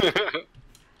go back.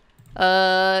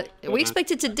 We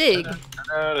expected to dig.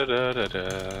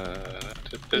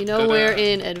 You know we're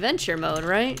in adventure mode,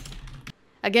 right?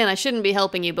 Again, I shouldn't be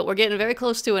helping you, but we're getting very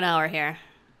close to an hour here.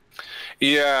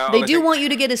 Yeah. They do want you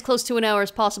to get as close to an hour as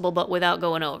possible, but without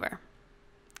going over.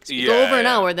 So if you go over an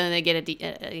hour, then they get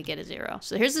a 0.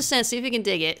 So here's the sand. See if you can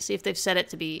dig it. See if they've set it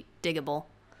to be diggable.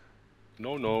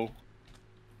 No. Nope.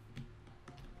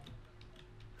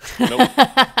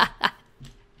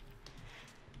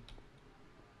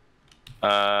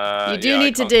 You do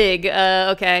need to dig.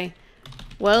 Okay.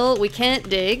 Well, we can't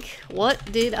dig.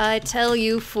 What did I tell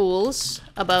you, fools,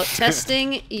 about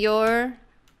testing your...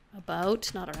 About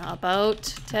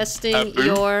testing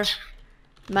your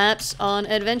maps on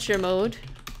adventure mode?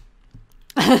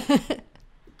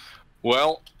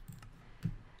 Well...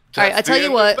 Alright, I tell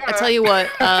you what.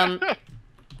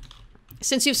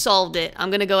 Since you've solved it, I'm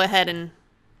gonna go ahead and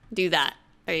do that.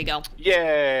 There you go.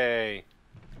 Yay!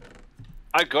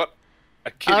 I got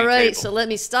a kitty Alright, table. so let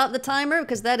me stop the timer,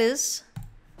 because that is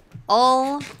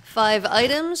all 5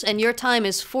 items, and your time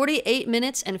is 48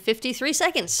 minutes and 53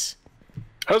 seconds.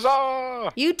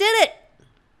 Huzzah! You did it!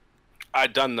 I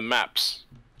done the maps.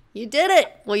 You did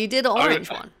it! Well, you did the orange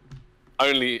one.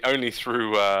 Only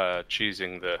through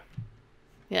cheesing the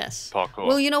Yes. parkour.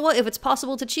 Well, you know what? If it's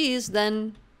possible to cheese,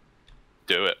 then...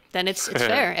 Do it. Then it's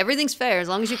fair. Everything's fair, as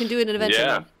long as you can do it in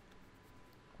adventure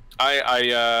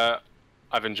mode.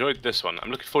 I've enjoyed this one. I'm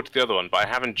looking forward to the other one, but I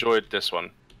have enjoyed this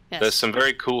one. Yes. There's some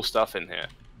very cool stuff in here.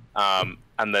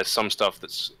 And there's some stuff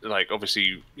that's, like,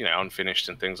 obviously, you know, unfinished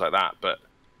and things like that, but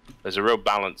there's a real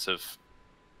balance of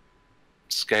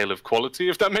scale of quality,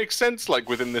 if that makes sense, like,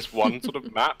 within this one sort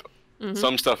of map. Mm-hmm.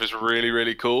 Some stuff is really,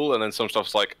 really cool, and then some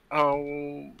stuff's like,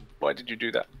 oh, why did you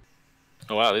do that?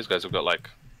 Oh, wow, these guys have got, like...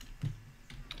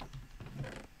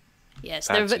 Yes,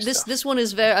 this one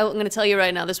is very... I'm going to tell you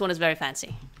right now, this one is very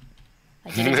fancy.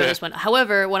 I did enjoy this one.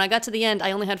 However, when I got to the end,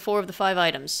 I only had 4 of the 5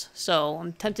 items, so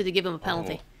I'm tempted to give him a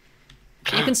penalty.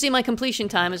 So you can see my completion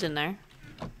time is in there,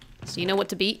 so you know what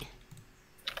to beat.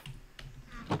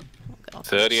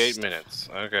 38 minutes,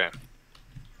 okay.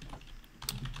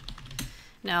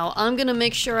 Now, I'm going to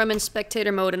make sure I'm in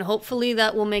spectator mode, and hopefully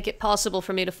that will make it possible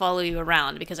for me to follow you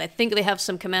around, because I think they have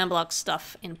some command block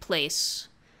stuff in place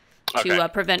to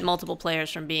prevent multiple players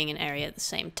from being in area at the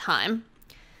same time.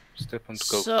 Step on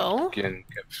scope. Begin.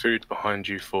 Get food behind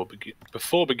you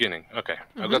before beginning. Okay,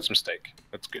 I've got some steak.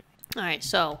 That's good. All right,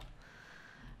 so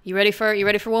you ready for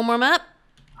one more map?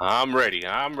 I'm ready.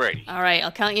 I'm ready. All right,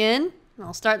 I'll count you in.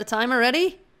 I'll start the timer.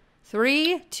 Ready?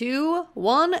 3, 2,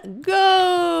 1,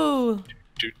 go!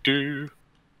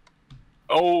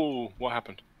 Oh, what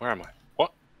happened? Where am I?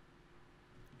 What?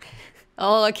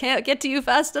 Oh, I can't get to you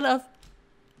fast enough.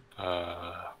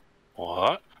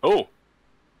 What? Oh!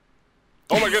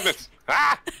 Oh my goodness!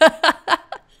 Ah!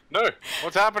 No,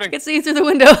 what's happening? I can see you through the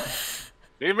window.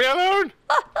 Leave me alone!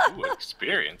 Ooh,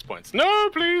 experience points. No,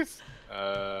 please!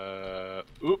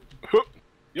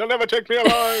 You'll never take me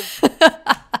alive!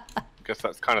 Guess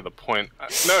that's kind of the point.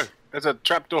 No, there's a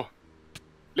trapdoor.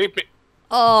 Leave me.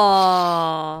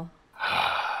 Oh.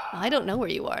 I don't know where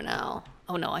you are now.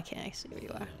 Oh no, I can't see where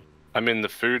you are. I'm in the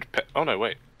food oh no,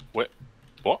 wait. What?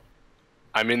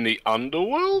 I'm in the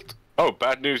underworld? Oh,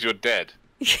 bad news, you're dead.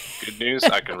 Good news,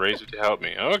 I can raise you to help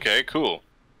me. Okay, cool.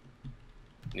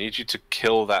 Need you to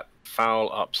kill that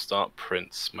foul upstart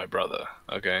prince, my brother.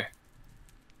 Okay.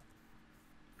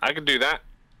 I can do that.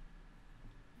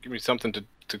 Give me something to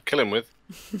kill him with.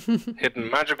 Hidden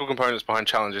magical components behind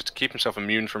challenges to keep himself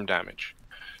immune from damage.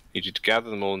 Need you to gather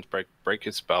them all and break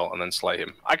his spell and then slay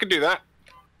him. I can do that.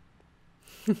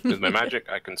 With my magic,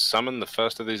 I can summon the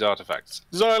first of these artifacts.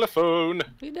 Xylophone!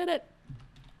 You did it.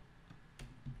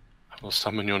 I will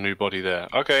summon your new body there.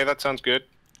 Okay, that sounds good.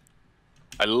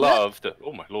 I love the...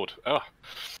 Oh my lord. Oh,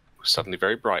 suddenly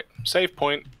very bright. Save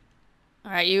point.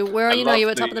 All right, where are you now? You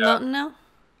at the top of the mountain now?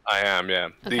 I am, yeah.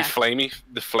 Okay. The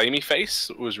flamey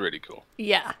face was really cool.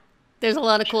 Yeah. There's a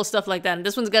lot of cool stuff like that, and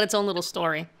this one's got its own little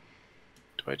story.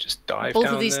 Do I just dive Both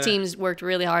down of these there? teams worked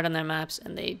really hard on their maps,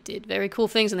 and they did very cool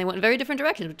things, and they went in very different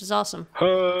directions, which is awesome.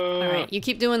 All right, you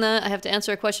keep doing that. I have to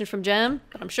answer a question from Jam,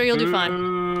 but I'm sure you'll do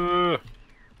fine.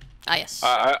 Ah, yes.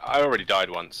 I already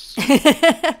died once.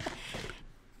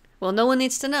 Well, no one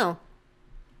needs to know.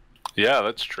 Yeah,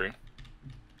 that's true.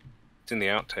 It's in the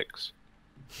outtakes.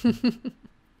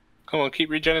 Come on, keep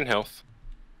regenerating health.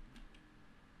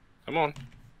 Come on.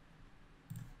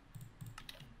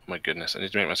 Oh my goodness, I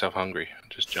need to make myself hungry.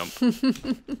 Just jump.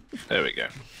 There we go.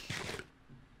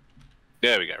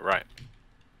 There we go, right.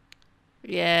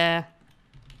 Yeah.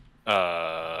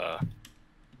 Oh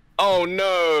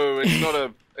no, it's not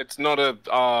a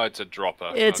it's a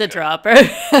dropper. It's a dropper.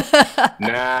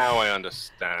 Now I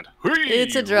understand.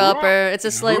 It's a dropper. It's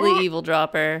a slightly evil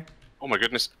dropper. Oh my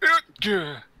goodness.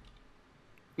 Did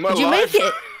you make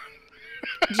it?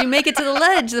 Did you make it to the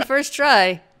ledge the first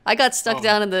try? I got stuck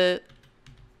down in the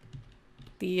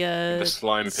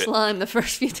slime pit. Slime the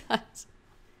first few times.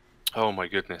 Oh my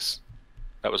goodness.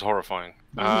 That was horrifying.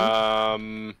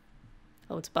 Oh,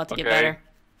 it's about to get better.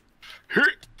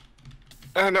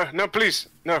 No, please.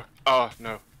 No. Oh,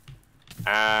 no.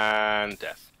 And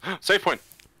death. Save point.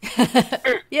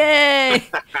 Yay!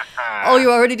 Oh,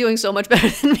 you're already doing so much better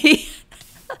than me.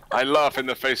 I laugh in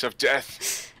the face of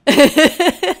death.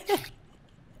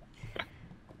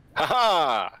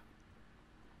 Haha!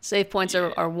 Save points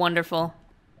are wonderful.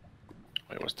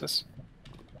 Wait, what's this?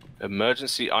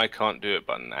 Emergency I can't do it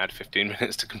button. Add 15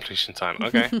 minutes to completion time.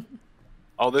 Okay.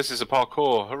 Oh, this is a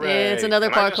parkour. Hooray! Yeah, it's another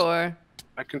parkour.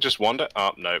 I can just wander?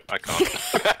 Oh, no, I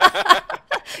can't.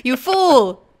 You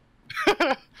fool!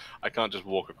 I can't just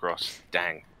walk across.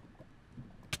 Dang.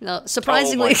 No,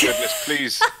 surprisingly... Oh my goodness,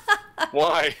 please.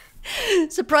 Why?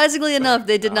 Surprisingly enough,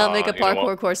 they did not make a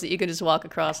parkour course that you can just walk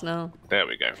across, no. There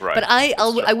we go, right. But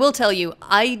I will tell you,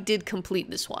 I did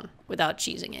complete this one without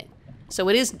cheesing it. So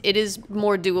it is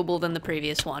more doable than the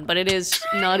previous one, but it is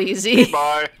not easy.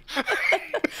 Bye.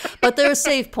 But there are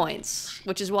save points,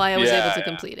 which is why I was able to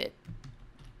complete it.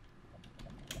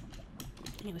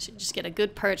 I should just get a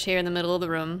good perch here in the middle of the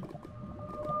room.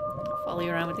 Follow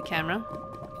you around with the camera.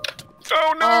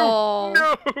 Oh no! Oh.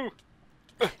 No!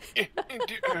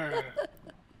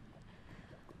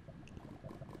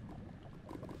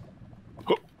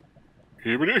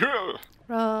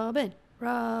 Robin,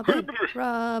 Robin,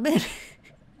 Robin.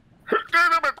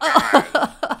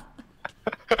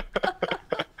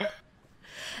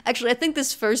 Actually, I think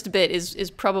this first bit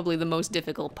is probably the most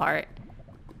difficult part.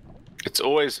 It's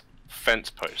always fence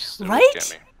posts.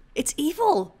 Right? It's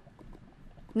evil.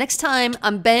 Next time,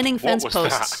 I'm banning fence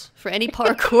posts for any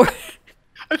parkour.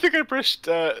 I think I pressed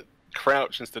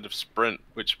crouch instead of sprint,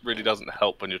 which really doesn't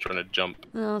help when you're trying to jump.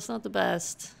 No, it's not the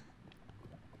best.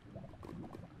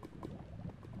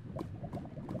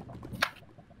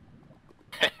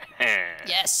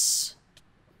 Yes.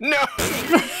 No.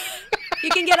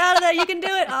 You can get out of there. You can do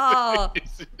it. Oh.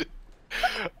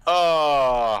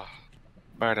 Oh.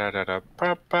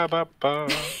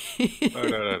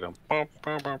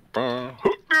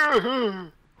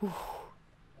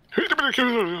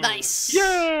 Nice.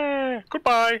 Yeah.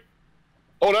 Goodbye.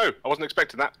 Oh no, I wasn't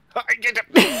expecting that.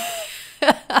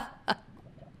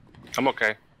 I'm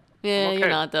okay. Yeah, I'm okay. you're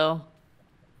not though.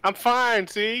 I'm fine.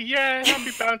 See, yeah,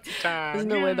 happy bouncy time. There's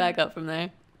no way back up from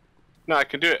there. No, I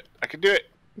can do it. I can do it.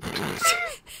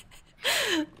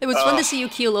 It was fun to see you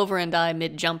keel over and die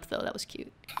mid-jump, though. That was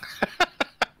cute.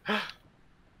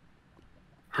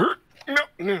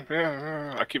 No,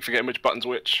 I keep forgetting which button's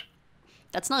which.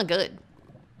 That's not good.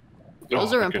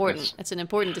 Those are important. Goodness. It's an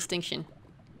important distinction.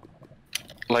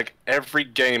 Like, every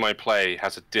game I play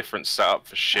has a different setup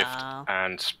for shift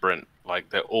and sprint. Like,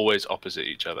 they're always opposite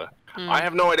each other. I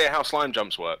have no idea how slime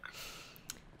jumps work.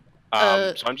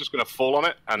 So I'm just going to fall on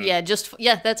it and... Yeah,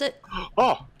 that's it.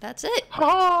 Oh! That's it.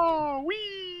 Oh,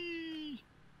 wee!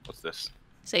 What's this?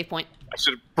 Save point. I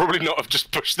should probably not have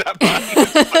just pushed that button.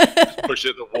 Just push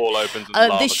it, the wall opens and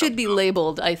lava They should be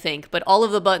labeled, I think, but all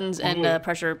of the buttons and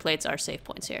pressure plates are save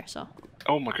points here, so...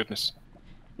 Oh my goodness.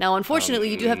 Now, unfortunately,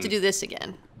 you do have to do this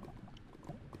again.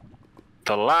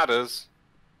 The ladders...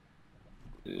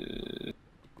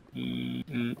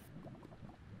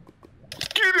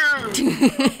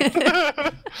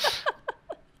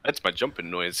 That's my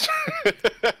jumping noise.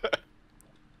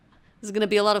 There's gonna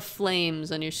be a lot of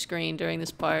flames on your screen during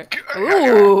this part.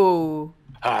 Ooh!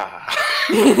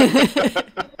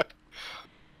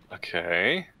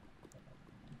 Okay.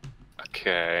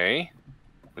 Okay.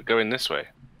 We're going this way.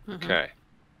 Okay.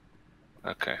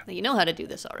 Okay. Now, you know how to do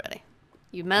this already.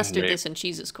 You mastered this in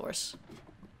Cheese's course.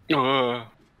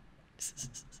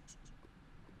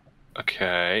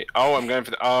 Okay. Oh, I'm going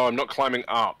for the... Oh, I'm not climbing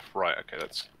up. Right, okay,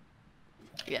 that's...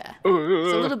 Yeah.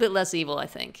 It's a little bit less evil, I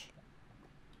think.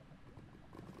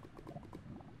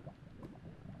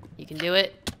 You can do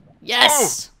it.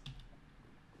 Yes! Oh!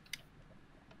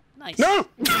 Nice. No!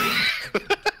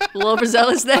 A little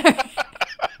overzealous there.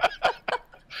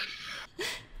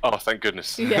 Oh, thank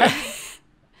goodness. Yeah.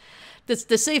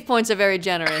 The save points are very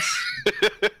generous.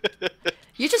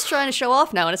 You're just trying to show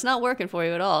off now, and it's not working for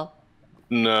you at all.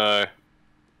 No.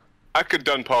 I could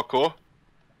done parkour.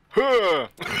 I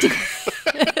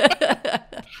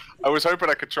was hoping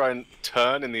I could try and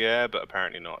turn in the air, but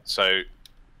apparently not. So...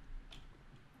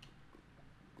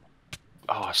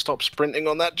 Oh, stop sprinting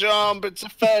on that jump! It's a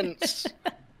fence!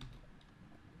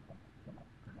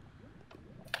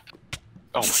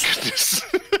 Oh my goodness.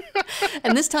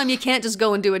 And this time you can't just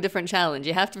go and do a different challenge.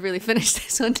 You have to really finish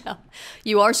this one down.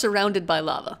 You are surrounded by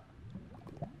lava.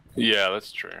 Yeah,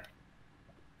 that's true.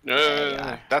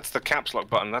 That's the caps lock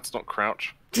button. That's not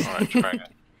crouch. Alright, try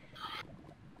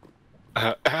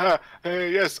again.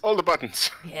 Yes, all the buttons.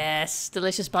 Yes,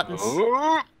 delicious buttons.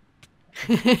 Oh.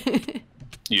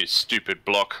 You stupid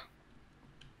block.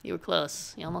 You were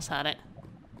close. You almost had it.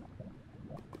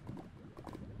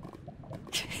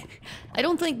 I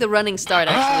don't think the running start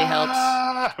actually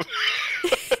helps.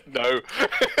 No.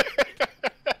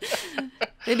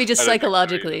 Maybe just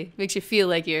psychologically. Makes you feel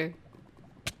like you're...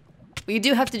 Well, you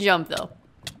do have to jump, though.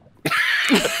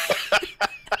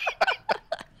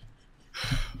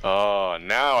 Oh,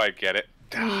 now I get it.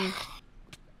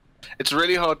 It's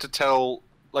really hard to tell,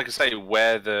 like I say,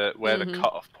 where the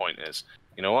cutoff point is.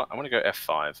 You know what? I'm going to go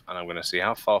F5, and I'm going to see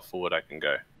how far forward I can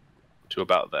go. To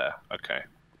about there. Okay.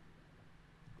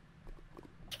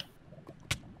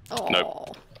 Oh,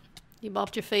 nope. You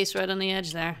bopped your face right on the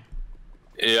edge there.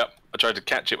 Yep, I tried to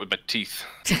catch it with my teeth.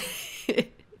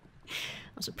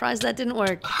 I'm surprised that didn't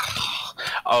work.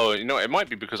 Oh, you know, it might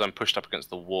be because I'm pushed up against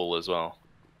the wall as well.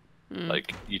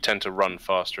 Like, you tend to run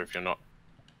faster if you're not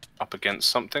up against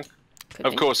something.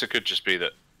 Of course, it could just be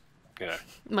that, you know.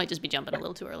 It might just be jumping a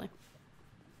little too early.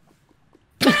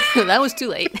 That was too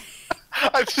late.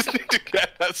 I just need to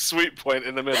get that sweet point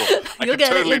in the middle. You'll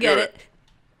get it, you'll get it.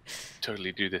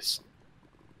 Totally do this.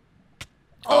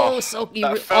 Oh, so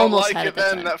you almost had it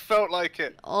then. That felt like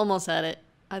it. Almost had it.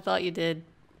 I thought you did.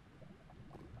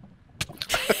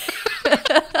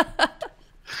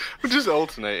 We're just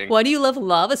alternating. Why do you love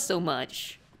lava so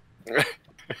much?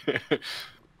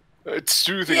 It's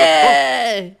soothing.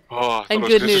 Yeah! Oh, and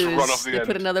good news, they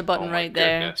put another button right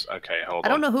there. Okay, hold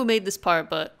on. I don't know who made this part,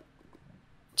 but...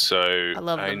 So,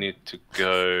 I need to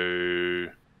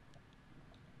go...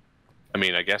 I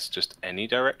mean, I guess just any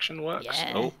direction works.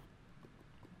 Yeah. Oh.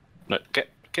 No,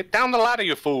 get down the ladder,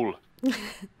 you fool!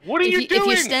 What are you doing? If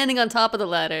you're standing on top of the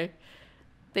ladder,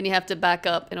 then you have to back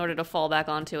up in order to fall back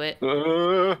onto it.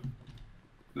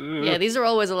 Yeah, these are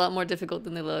always a lot more difficult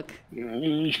than they look.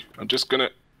 I'm just gonna...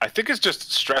 I think it's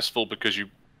just stressful because you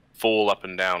fall up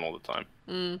and down all the time.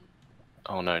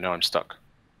 Oh no, now I'm stuck.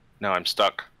 Now I'm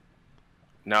stuck.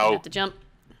 No. You have to jump.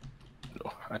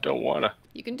 No, I don't wanna.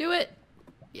 You can do it.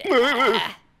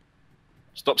 Yeah.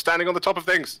 Stop standing on the top of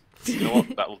things. You know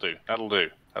what? That'll do. That'll do.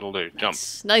 That'll do. Jump.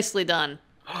 Nicely done.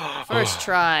 First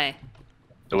try.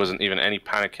 There wasn't even any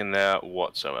panic in there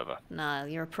whatsoever. Nah,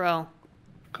 you're a pro.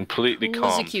 Completely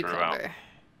calm throughout.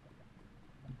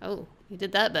 Oh, you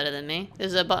did that better than me.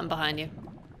 There's a button behind you.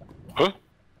 Huh?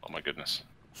 Oh my goodness.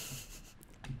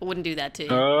 I wouldn't do that to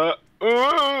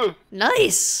you.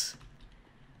 Nice!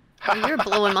 Oh, you're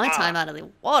blowing my time out of the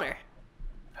water.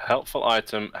 Helpful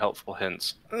item, helpful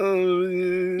hints.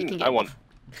 I want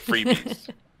freebies.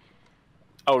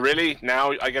 Oh, really?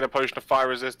 Now I get a potion of fire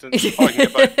resistance? Oh, I can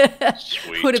get back.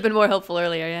 Sweet. Would have been more helpful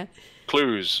earlier, yeah.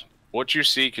 Clues. What you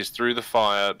seek is through the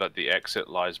fire, but the exit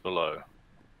lies below.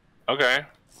 Okay. I'm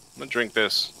gonna drink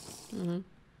this. And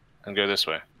go this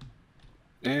way.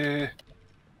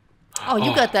 Oh,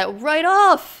 you got that right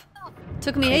off!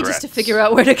 Took me ages to figure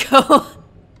out where to go.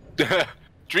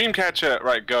 Dreamcatcher!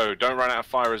 Right, go. Don't run out of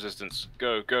fire resistance.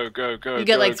 Go, go, go, go. You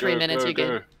get like 3 minutes, you're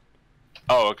good.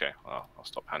 Oh, okay. Well, I'll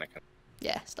stop panicking.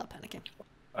 Yeah, stop panicking.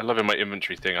 I love in my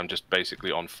inventory thing, I'm just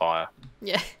basically on fire.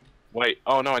 Yeah. Wait,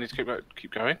 oh no, I need to keep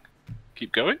going?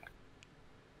 Keep going?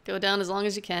 Go down as long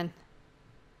as you can.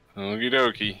 Okie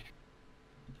dokie.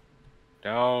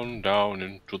 Down, down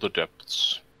into the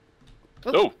depths.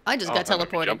 Oh, I just got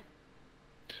teleported.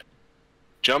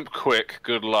 Jump quick,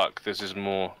 good luck. This is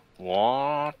more...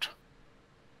 What?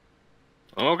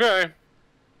 Okay.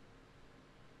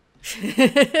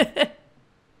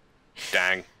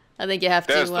 Dang. I think you have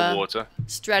There's to the water.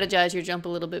 strategize your jump a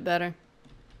little bit better.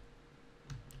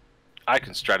 I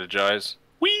can strategize.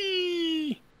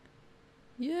 Whee!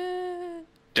 Yeah.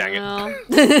 Dang No.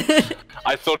 it.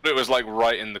 I thought it was like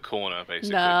right in the corner,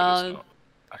 basically. But it's No. not.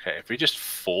 Okay, if we just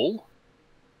fall?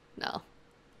 No.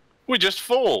 We just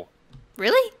fall.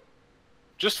 Really?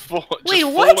 Just fall. Wait,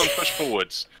 just what? fall and push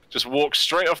forwards. Just walk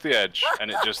straight off the edge,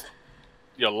 and it just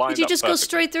you're lined up. Did you just go perfectly.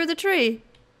 straight through the tree?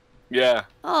 Yeah.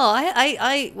 Oh,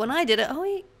 when I did it,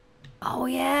 oh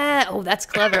yeah, oh that's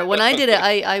clever. When I did it,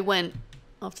 I went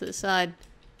off to the side.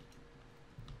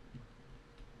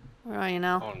 Where are you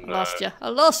now? Oh, no. I lost you. I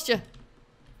lost you.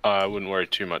 I wouldn't worry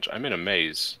too much. I'm in a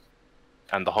maze,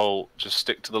 and the whole just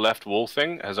stick to the left wall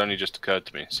thing has only just occurred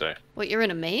to me. So. Wait, you're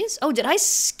in a maze? Oh, did I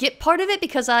skip part of it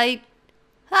because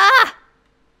ah?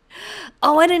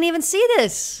 Oh, I didn't even see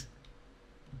this.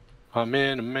 I'm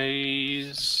in a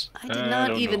maze. I did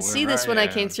not even see this when I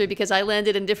came am. through because I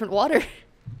landed in different water.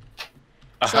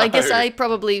 So I guess I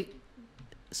probably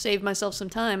saved myself some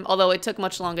time, although it took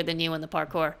much longer than you in the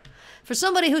parkour. For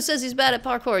somebody who says he's bad at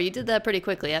parkour, you did that pretty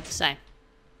quickly, I have to say.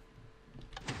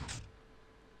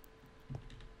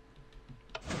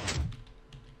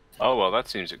 Oh, well, that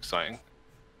seems exciting.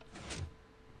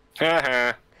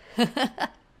 Haha.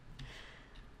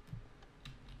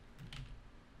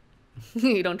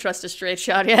 You don't trust a straight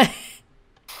shot yet?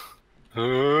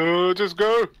 Just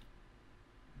go.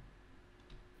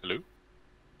 Hello?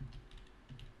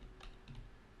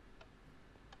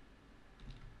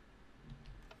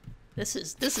 This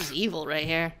is evil right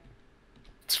here.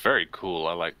 It's very cool.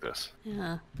 I like this.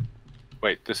 Yeah.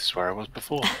 Wait, this is where I was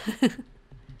before.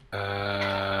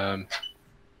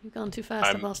 You've gone too fast,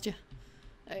 I've lost you.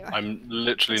 There you are. I'm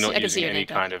literally not using any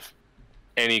kind of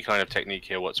technique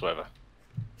here whatsoever.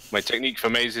 My technique for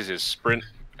mazes is sprint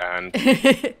and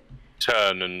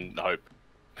turn and hope.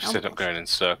 Instead of going in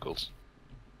circles.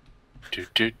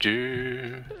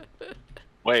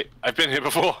 Wait, I've been here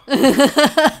before.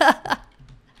 I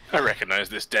recognize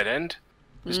this dead end.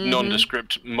 This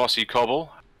nondescript mossy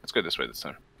cobble. Let's go this way this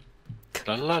time.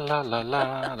 La, la, la, la,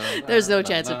 la, la, There's no la,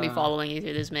 chance la. of me following you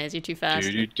through this maze. You're too fast.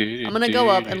 Do, do, do, I'm gonna go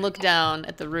up do. and look down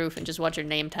at the roof and just watch your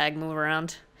name tag move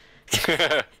around.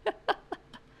 I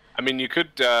mean, you could.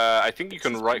 I think you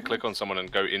can right-click on someone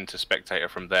and go into spectator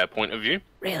from their point of view.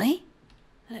 Really?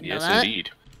 I didn't know Yes, that. indeed.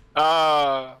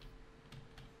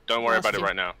 Don't worry about it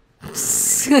right now.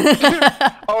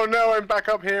 Oh no, I'm back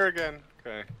up here again.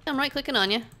 Okay. I'm right clicking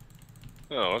on you.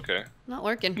 Oh, okay. Not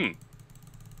working. Hmm.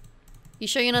 You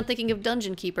sure you're not thinking of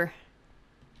Dungeon Keeper?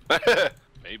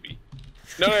 Maybe.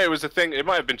 No, it was a thing. It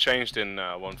might have been changed in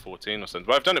 1.14 or something.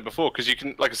 But I've done it before because you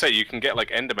can, like I say, you can get like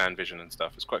Enderman vision and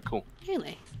stuff. It's quite cool.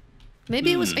 Really?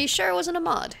 Maybe it was. Are you sure it wasn't a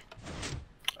mod?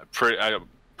 I'm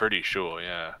pretty sure,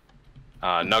 yeah.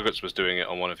 Nuggets was doing it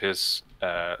on one of his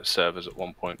servers at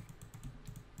one point,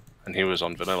 and he was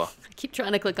on vanilla. I keep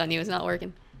trying to click on you. It's not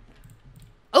working.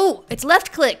 Oh, it's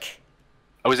left click.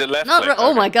 Oh, is it left? Not click? oh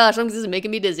Okay. my gosh, this is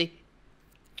making me dizzy.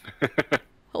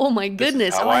 Oh my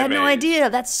goodness. how Oh, I I had no maze. idea.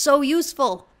 That's so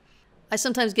useful. I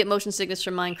sometimes get motion sickness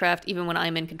from Minecraft even when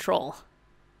I'm in control.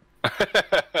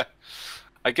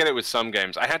 I get it with some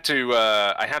games. I had to.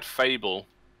 I had Fable,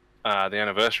 the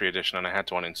anniversary edition, and I had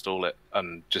to uninstall it,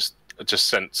 and just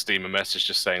sent Steam a message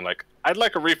just saying like, "I'd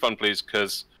like a refund, please,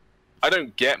 because I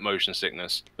don't get motion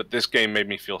sickness, but this game made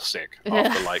me feel sick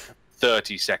after like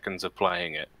 30 seconds of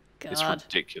playing it. It's God.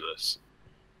 ridiculous."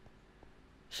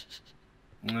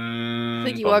 I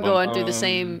think you are going through the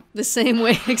same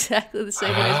way, exactly the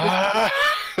same way as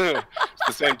It's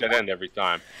the same dead end every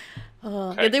time.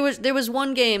 Yeah, there was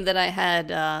one game that I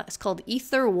had. It's called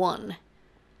Ether 1,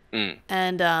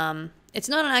 and it's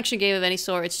not an action game of any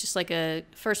sort. It's just like a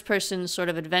first-person sort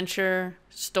of adventure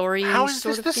story. How is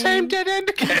sort this of the game. same dead end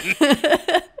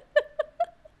again?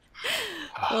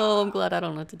 Oh, I'm glad I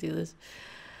don't have to do this.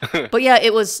 But yeah,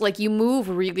 it was like you move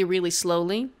really, really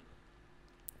slowly.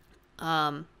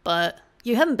 But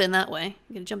you haven't been that way.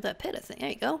 You're gonna jump that pit, I think. There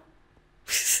you go.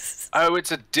 Oh,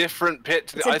 it's a different pit.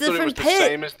 To It's the, a I thought it was different the pit.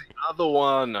 same as the other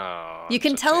one. Oh, You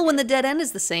can tell when the dead end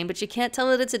is the same, but you can't tell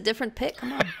that it's a different pit.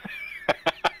 Come on.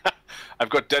 I've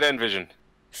got dead end vision,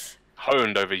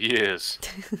 honed over years.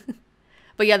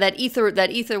 But yeah, that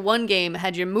Ether 1 game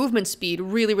had your movement speed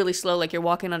really, really slow, like you're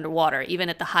walking underwater, even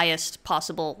at the highest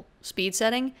possible speed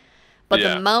setting. But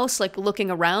Yeah. the mouse, like looking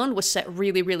around, was set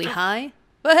really, really high.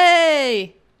 Oh,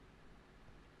 hey!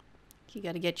 You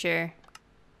gotta get your...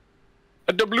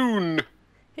 A doubloon.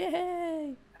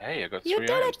 Hey! Hey, I got You 3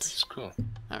 did items. it. This is cool.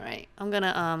 Alright, I'm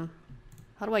gonna,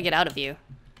 how do I get out of you?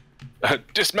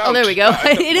 Dismount. Oh, there we go. I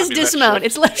thought It is might be left dismount. shift.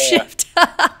 It's left Yeah. shift.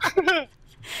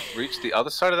 Reach the other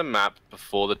side of the map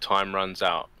before the time runs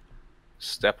out.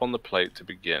 Step on the plate to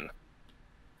begin.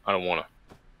 I don't wanna.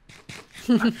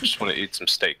 I just want to eat some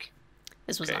steak.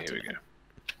 This was not too bad.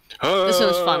 Go. This one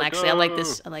was fun, actually. I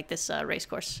like this race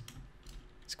course.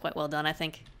 It's quite well done, I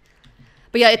think.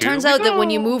 But yeah, it turns out that when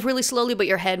you move really slowly, but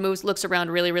your head looks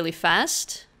around really, really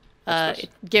fast,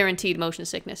 guaranteed motion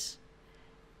sickness.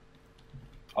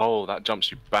 Oh, that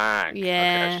jumps you back.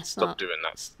 Yeah, okay, stop doing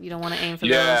that. You don't want to aim for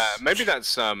those. Yeah, maybe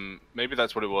that's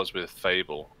what it was with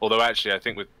Fable. Although actually, I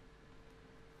think with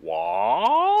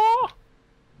what?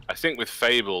 I think with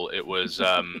Fable it was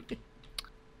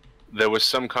there was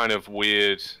some kind of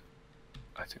weird.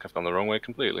 I think I've gone the wrong way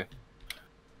completely.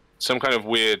 Some kind of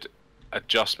weird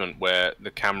adjustment where the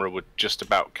camera would just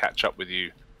about catch up with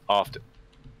you after.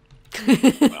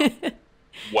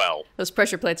 Well. Those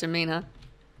pressure plates are mean, huh?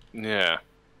 Yeah.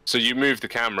 So you move the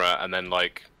camera and then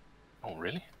like, oh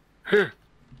really?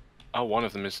 Oh, one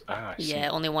of them is. Ah, I see. Yeah,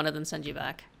 only one of them sends you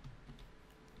back.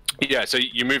 Yeah, so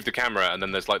you move the camera and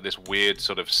then there's like this weird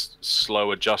sort of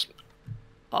slow adjustment.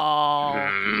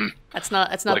 Oh, that's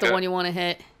not like the one you want to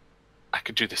hit. I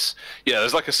could do this. Yeah,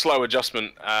 there's like a slow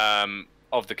adjustment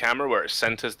of the camera where it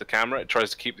centers the camera. It tries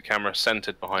to keep the camera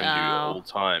centered behind you at all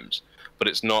times, but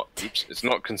it's not. Oops, it's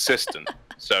not consistent.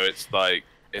 So it's like,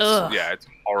 it's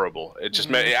horrible. It just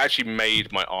it actually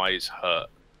made my eyes hurt.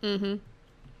 And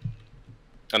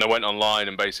I went online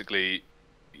and basically,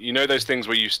 you know those things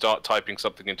where you start typing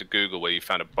something into Google where you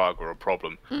found a bug or a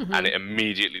problem, and it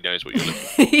immediately knows what you're looking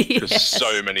for. Because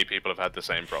so many people have had the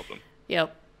same problem.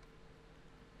 Yep.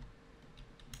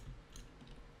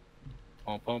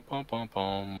 Pom, pom, pom, pom,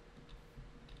 pom.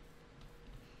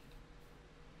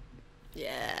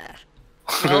 Yeah.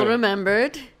 Well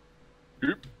remembered.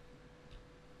 Oop.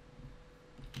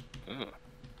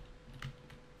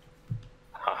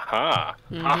 Ha-ha.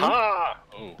 Ha-ha.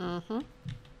 Oh.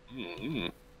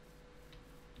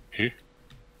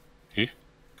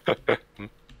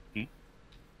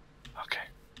 Okay.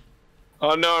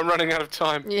 Oh no, I'm running out of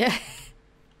time. Yeah.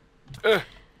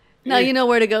 Now you know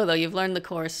where to go, though. You've learned the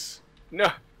course. No.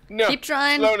 Keep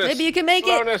trying. Slowness. Maybe you can make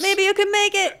it. Maybe you can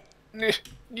make it.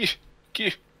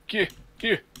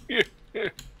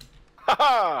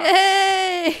 Ha-ha.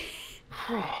 Hey!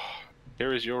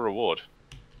 Here is your reward.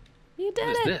 You did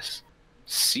What is it. this?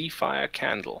 Sea fire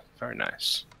candle. Very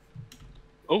nice.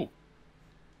 Oh.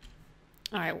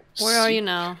 All right, where are you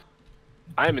now?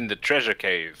 I'm in the treasure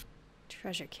cave.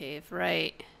 Treasure cave,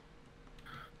 right.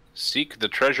 Seek the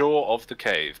treasure of the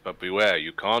cave, but beware,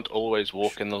 you can't always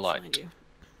walk in the light.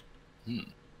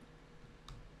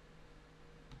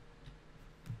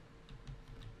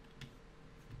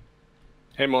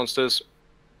 Hey, monsters.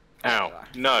 Ow.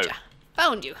 No.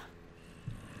 Found you.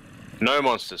 No,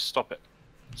 monsters. Stop it.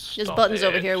 There's Stop buttons it.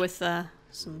 over here with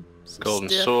some Golden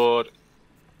stuff. sword.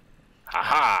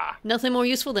 Haha. Nothing more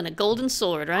useful than a golden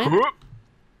sword, right?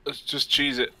 Let's just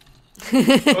cheese it.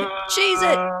 Cheese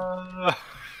it!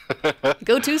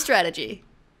 Go-to strategy.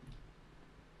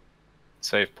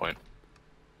 Save point.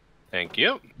 Thank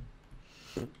you.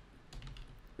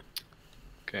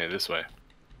 Okay, this way.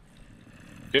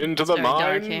 Into the very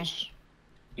dark mines.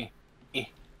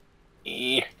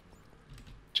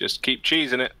 Just keep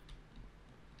cheesing it.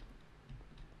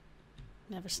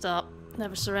 Never stop.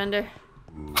 Never surrender.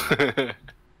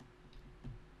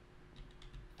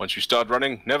 Once you start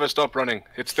running, never stop running.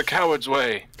 It's the coward's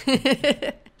way.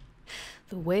 The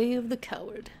way of the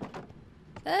coward.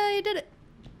 Hey, you did it.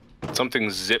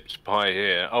 Something zipped by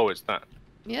here. Oh, it's that.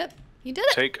 Yep, you did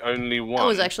it. Take only one. That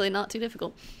was actually not too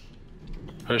difficult.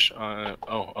 Push.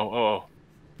 Oh.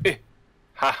 Eh.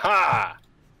 Ha ha!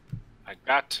 I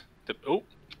got the. Oh,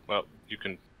 well, you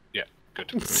can. Yeah,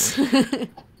 good.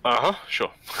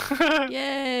 Sure.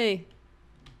 Yay.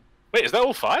 Wait, is that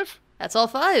all 5? That's all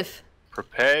 5.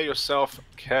 Prepare yourself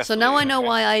carefully. So now I know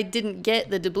why I didn't get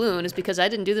the doubloon, is because I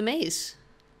didn't do the maze.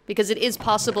 Because it is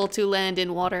possible to land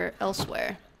in water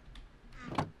elsewhere.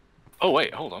 Oh,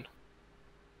 wait, hold on.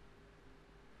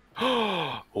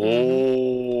 Oh,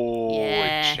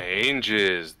 Yeah. It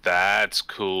changes. That's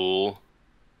cool.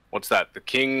 What's that? The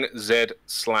King Z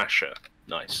Slasher.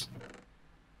 Nice.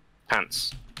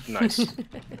 Pants. Nice.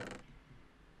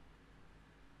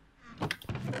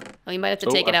 Oh, you might have to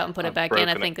take it out and put it I've back in. I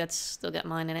broken think that's still got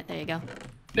mine in it. There you go.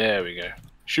 There we go.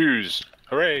 Shoes.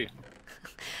 Hooray.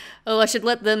 Oh, I should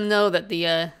let them know that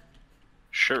the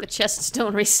Shirt. chests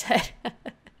don't reset.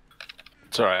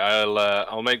 It's alright.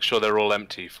 I'll make sure they're all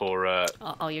empty for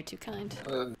Oh, you're too kind.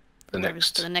 the For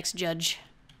the next judge.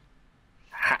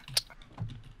 hat.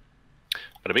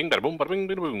 Bada bing, bada boom, bada bing,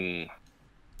 bada boom.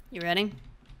 You ready?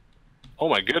 Oh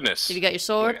my goodness. Have you got your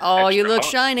sword? Yeah, Oh, you extra look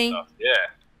hot shiny. stuff, yeah.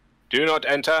 Do not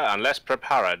enter unless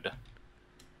prepared.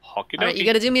 Hockey Alright, you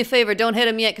gotta do me a favor. Don't hit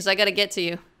him yet, because I gotta get to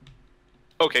you.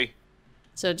 Okay.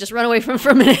 So just run away from him for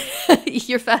a minute.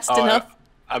 You're fast enough.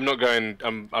 I'm not going...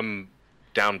 I'm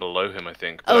down below him, I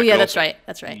think. Oh, yeah, that's right.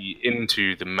 That's right.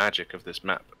 Into the magic of this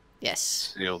map.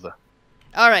 Yes. Seal the...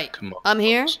 Alright, Come on, I'm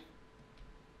here. folks.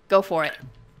 Go for it.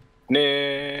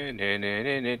 Nah, nah, nah,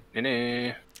 nah, nah, nah,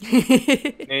 nah. Nah,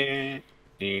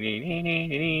 nah, nah, nah,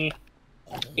 nah,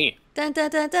 nah. Dun, dun,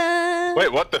 dun, dun.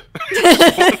 Wait, what the?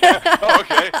 Oh,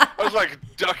 okay. I was like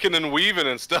ducking and weaving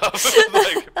and stuff.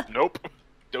 Like, nope,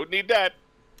 don't need that.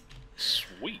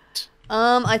 Sweet.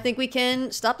 I think we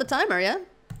can stop the timer, yeah?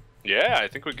 Yeah, I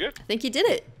think we're good. I think you did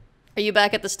it. Are you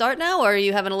back at the start now, or are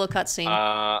you having a little cutscene?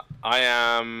 I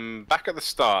am back at the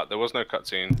start. There was no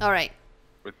cutscene. All right.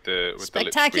 With the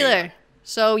Spectacular.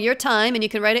 So your time, and you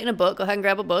can write it in a book. Go ahead and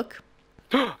grab a book.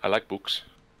 I like books.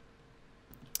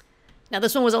 Now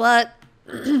this one was a lot,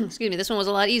 excuse me, this one was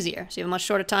a lot easier. So you have a much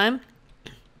shorter time.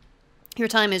 Your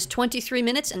time is 23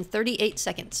 minutes and 38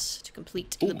 seconds to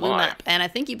complete the blue map. And I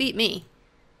think you beat me.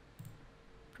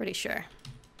 Pretty sure.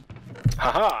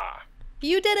 Haha!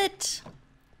 You did it!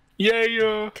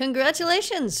 Yeah!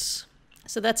 Congratulations!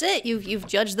 So that's it. You've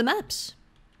judged the maps.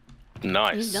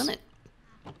 Nice. You've done it.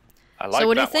 I like So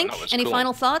what do that you think? One. That was Any cool.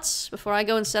 final thoughts before I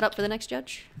go and set up for the next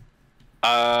judge?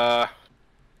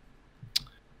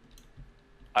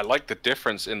 I like the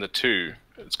difference in the two.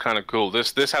 It's kind of cool.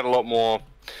 This had a lot more.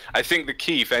 I think the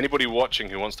key for anybody watching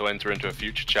who wants to enter into a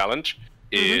future challenge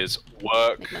is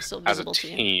work as a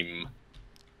team.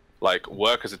 Like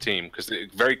work as a team, because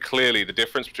very clearly the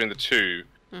difference between the two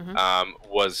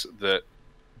was that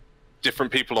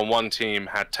different people on one team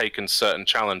had taken certain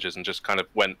challenges and just kind of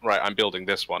went, right, I'm building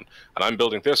this one, and I'm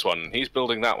building this one, and he's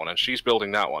building that one, and she's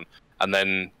building that one, and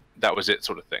then that was it,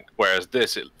 sort of thing. Whereas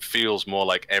this, it feels more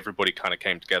like everybody kind of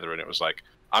came together, and it was like,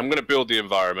 I'm going to build the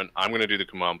environment, I'm going to do the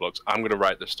command blocks, I'm going to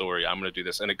write the story, I'm going to do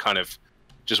this, and it kind of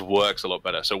just works a lot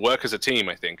better. So work as a team,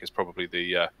 I think, is probably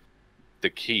the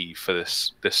key for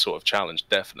this sort of challenge,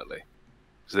 definitely.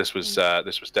 So this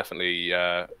was definitely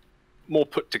more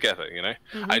put together, you know.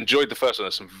 I enjoyed the first one.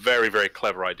 There's some very, very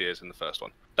clever ideas in the first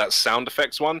one. That sound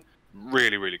effects one,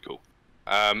 really, really cool.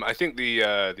 I think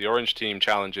the orange team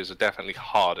challenges are definitely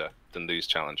harder than these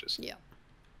challenges. Yeah.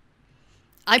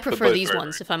 I prefer these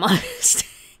ones, if I'm honest.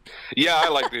 Yeah, I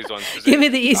like these ones. Give me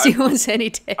the easy ones any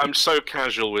day. I'm so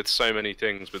casual with so many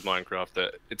things with Minecraft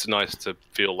that it's nice to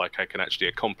feel like I can actually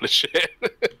accomplish it.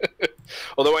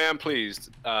 Although I am pleased,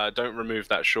 don't remove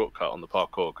that shortcut on the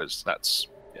parkour, because that's,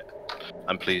 yeah,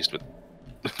 I'm pleased with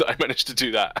that I managed to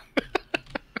do that.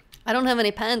 I don't have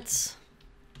any pants.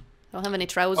 I don't have any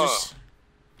trousers.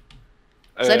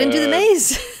 So I didn't do the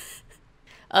maze.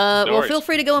 Well, feel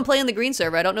free to go and play on the green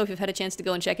server. I don't know if you've had a chance to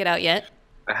go and check it out yet.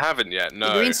 I haven't yet,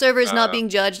 no. The green server is not being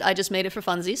judged. I just made it for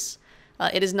funsies.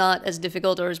 It is not as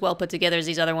difficult or as well put together as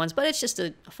these other ones, but it's just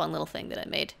a fun little thing that I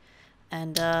made.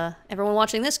 And everyone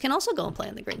watching this can also go and play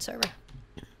on the green server.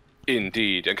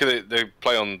 Indeed. And can they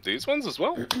play on these ones as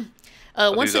well?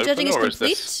 Once the judging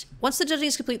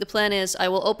is complete, the plan is I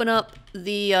will open up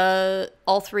the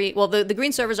all three. Well, the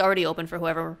green server is already open for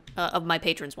whoever of my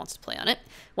patrons wants to play on it.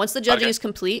 Once the judging is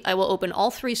complete, I will open all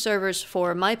three servers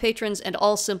for my patrons and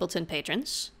all Simpleton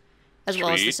patrons, as well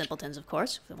as the Simpletons, of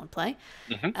course, if they want to play.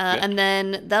 And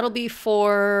then that'll be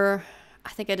for, I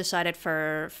think I decided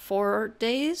for 4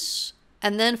 days.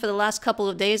 And then for the last couple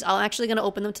of days, I'm actually going to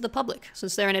open them to the public.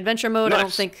 Since they're in adventure mode, I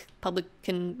don't think public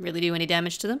can really do any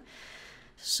damage to them.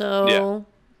 So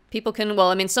people can, well,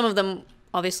 I mean, some of them,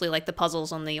 obviously, like the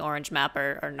puzzles on the orange map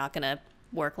are not going to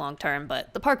work long term,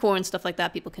 but the parkour and stuff like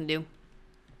that people can do.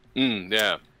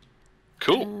 Yeah.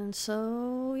 Cool. And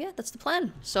so, yeah, that's the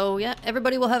plan. So, yeah,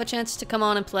 everybody will have a chance to come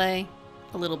on and play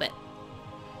a little bit.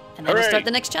 And then we'll start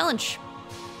the next challenge.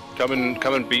 Come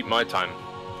and beat my time.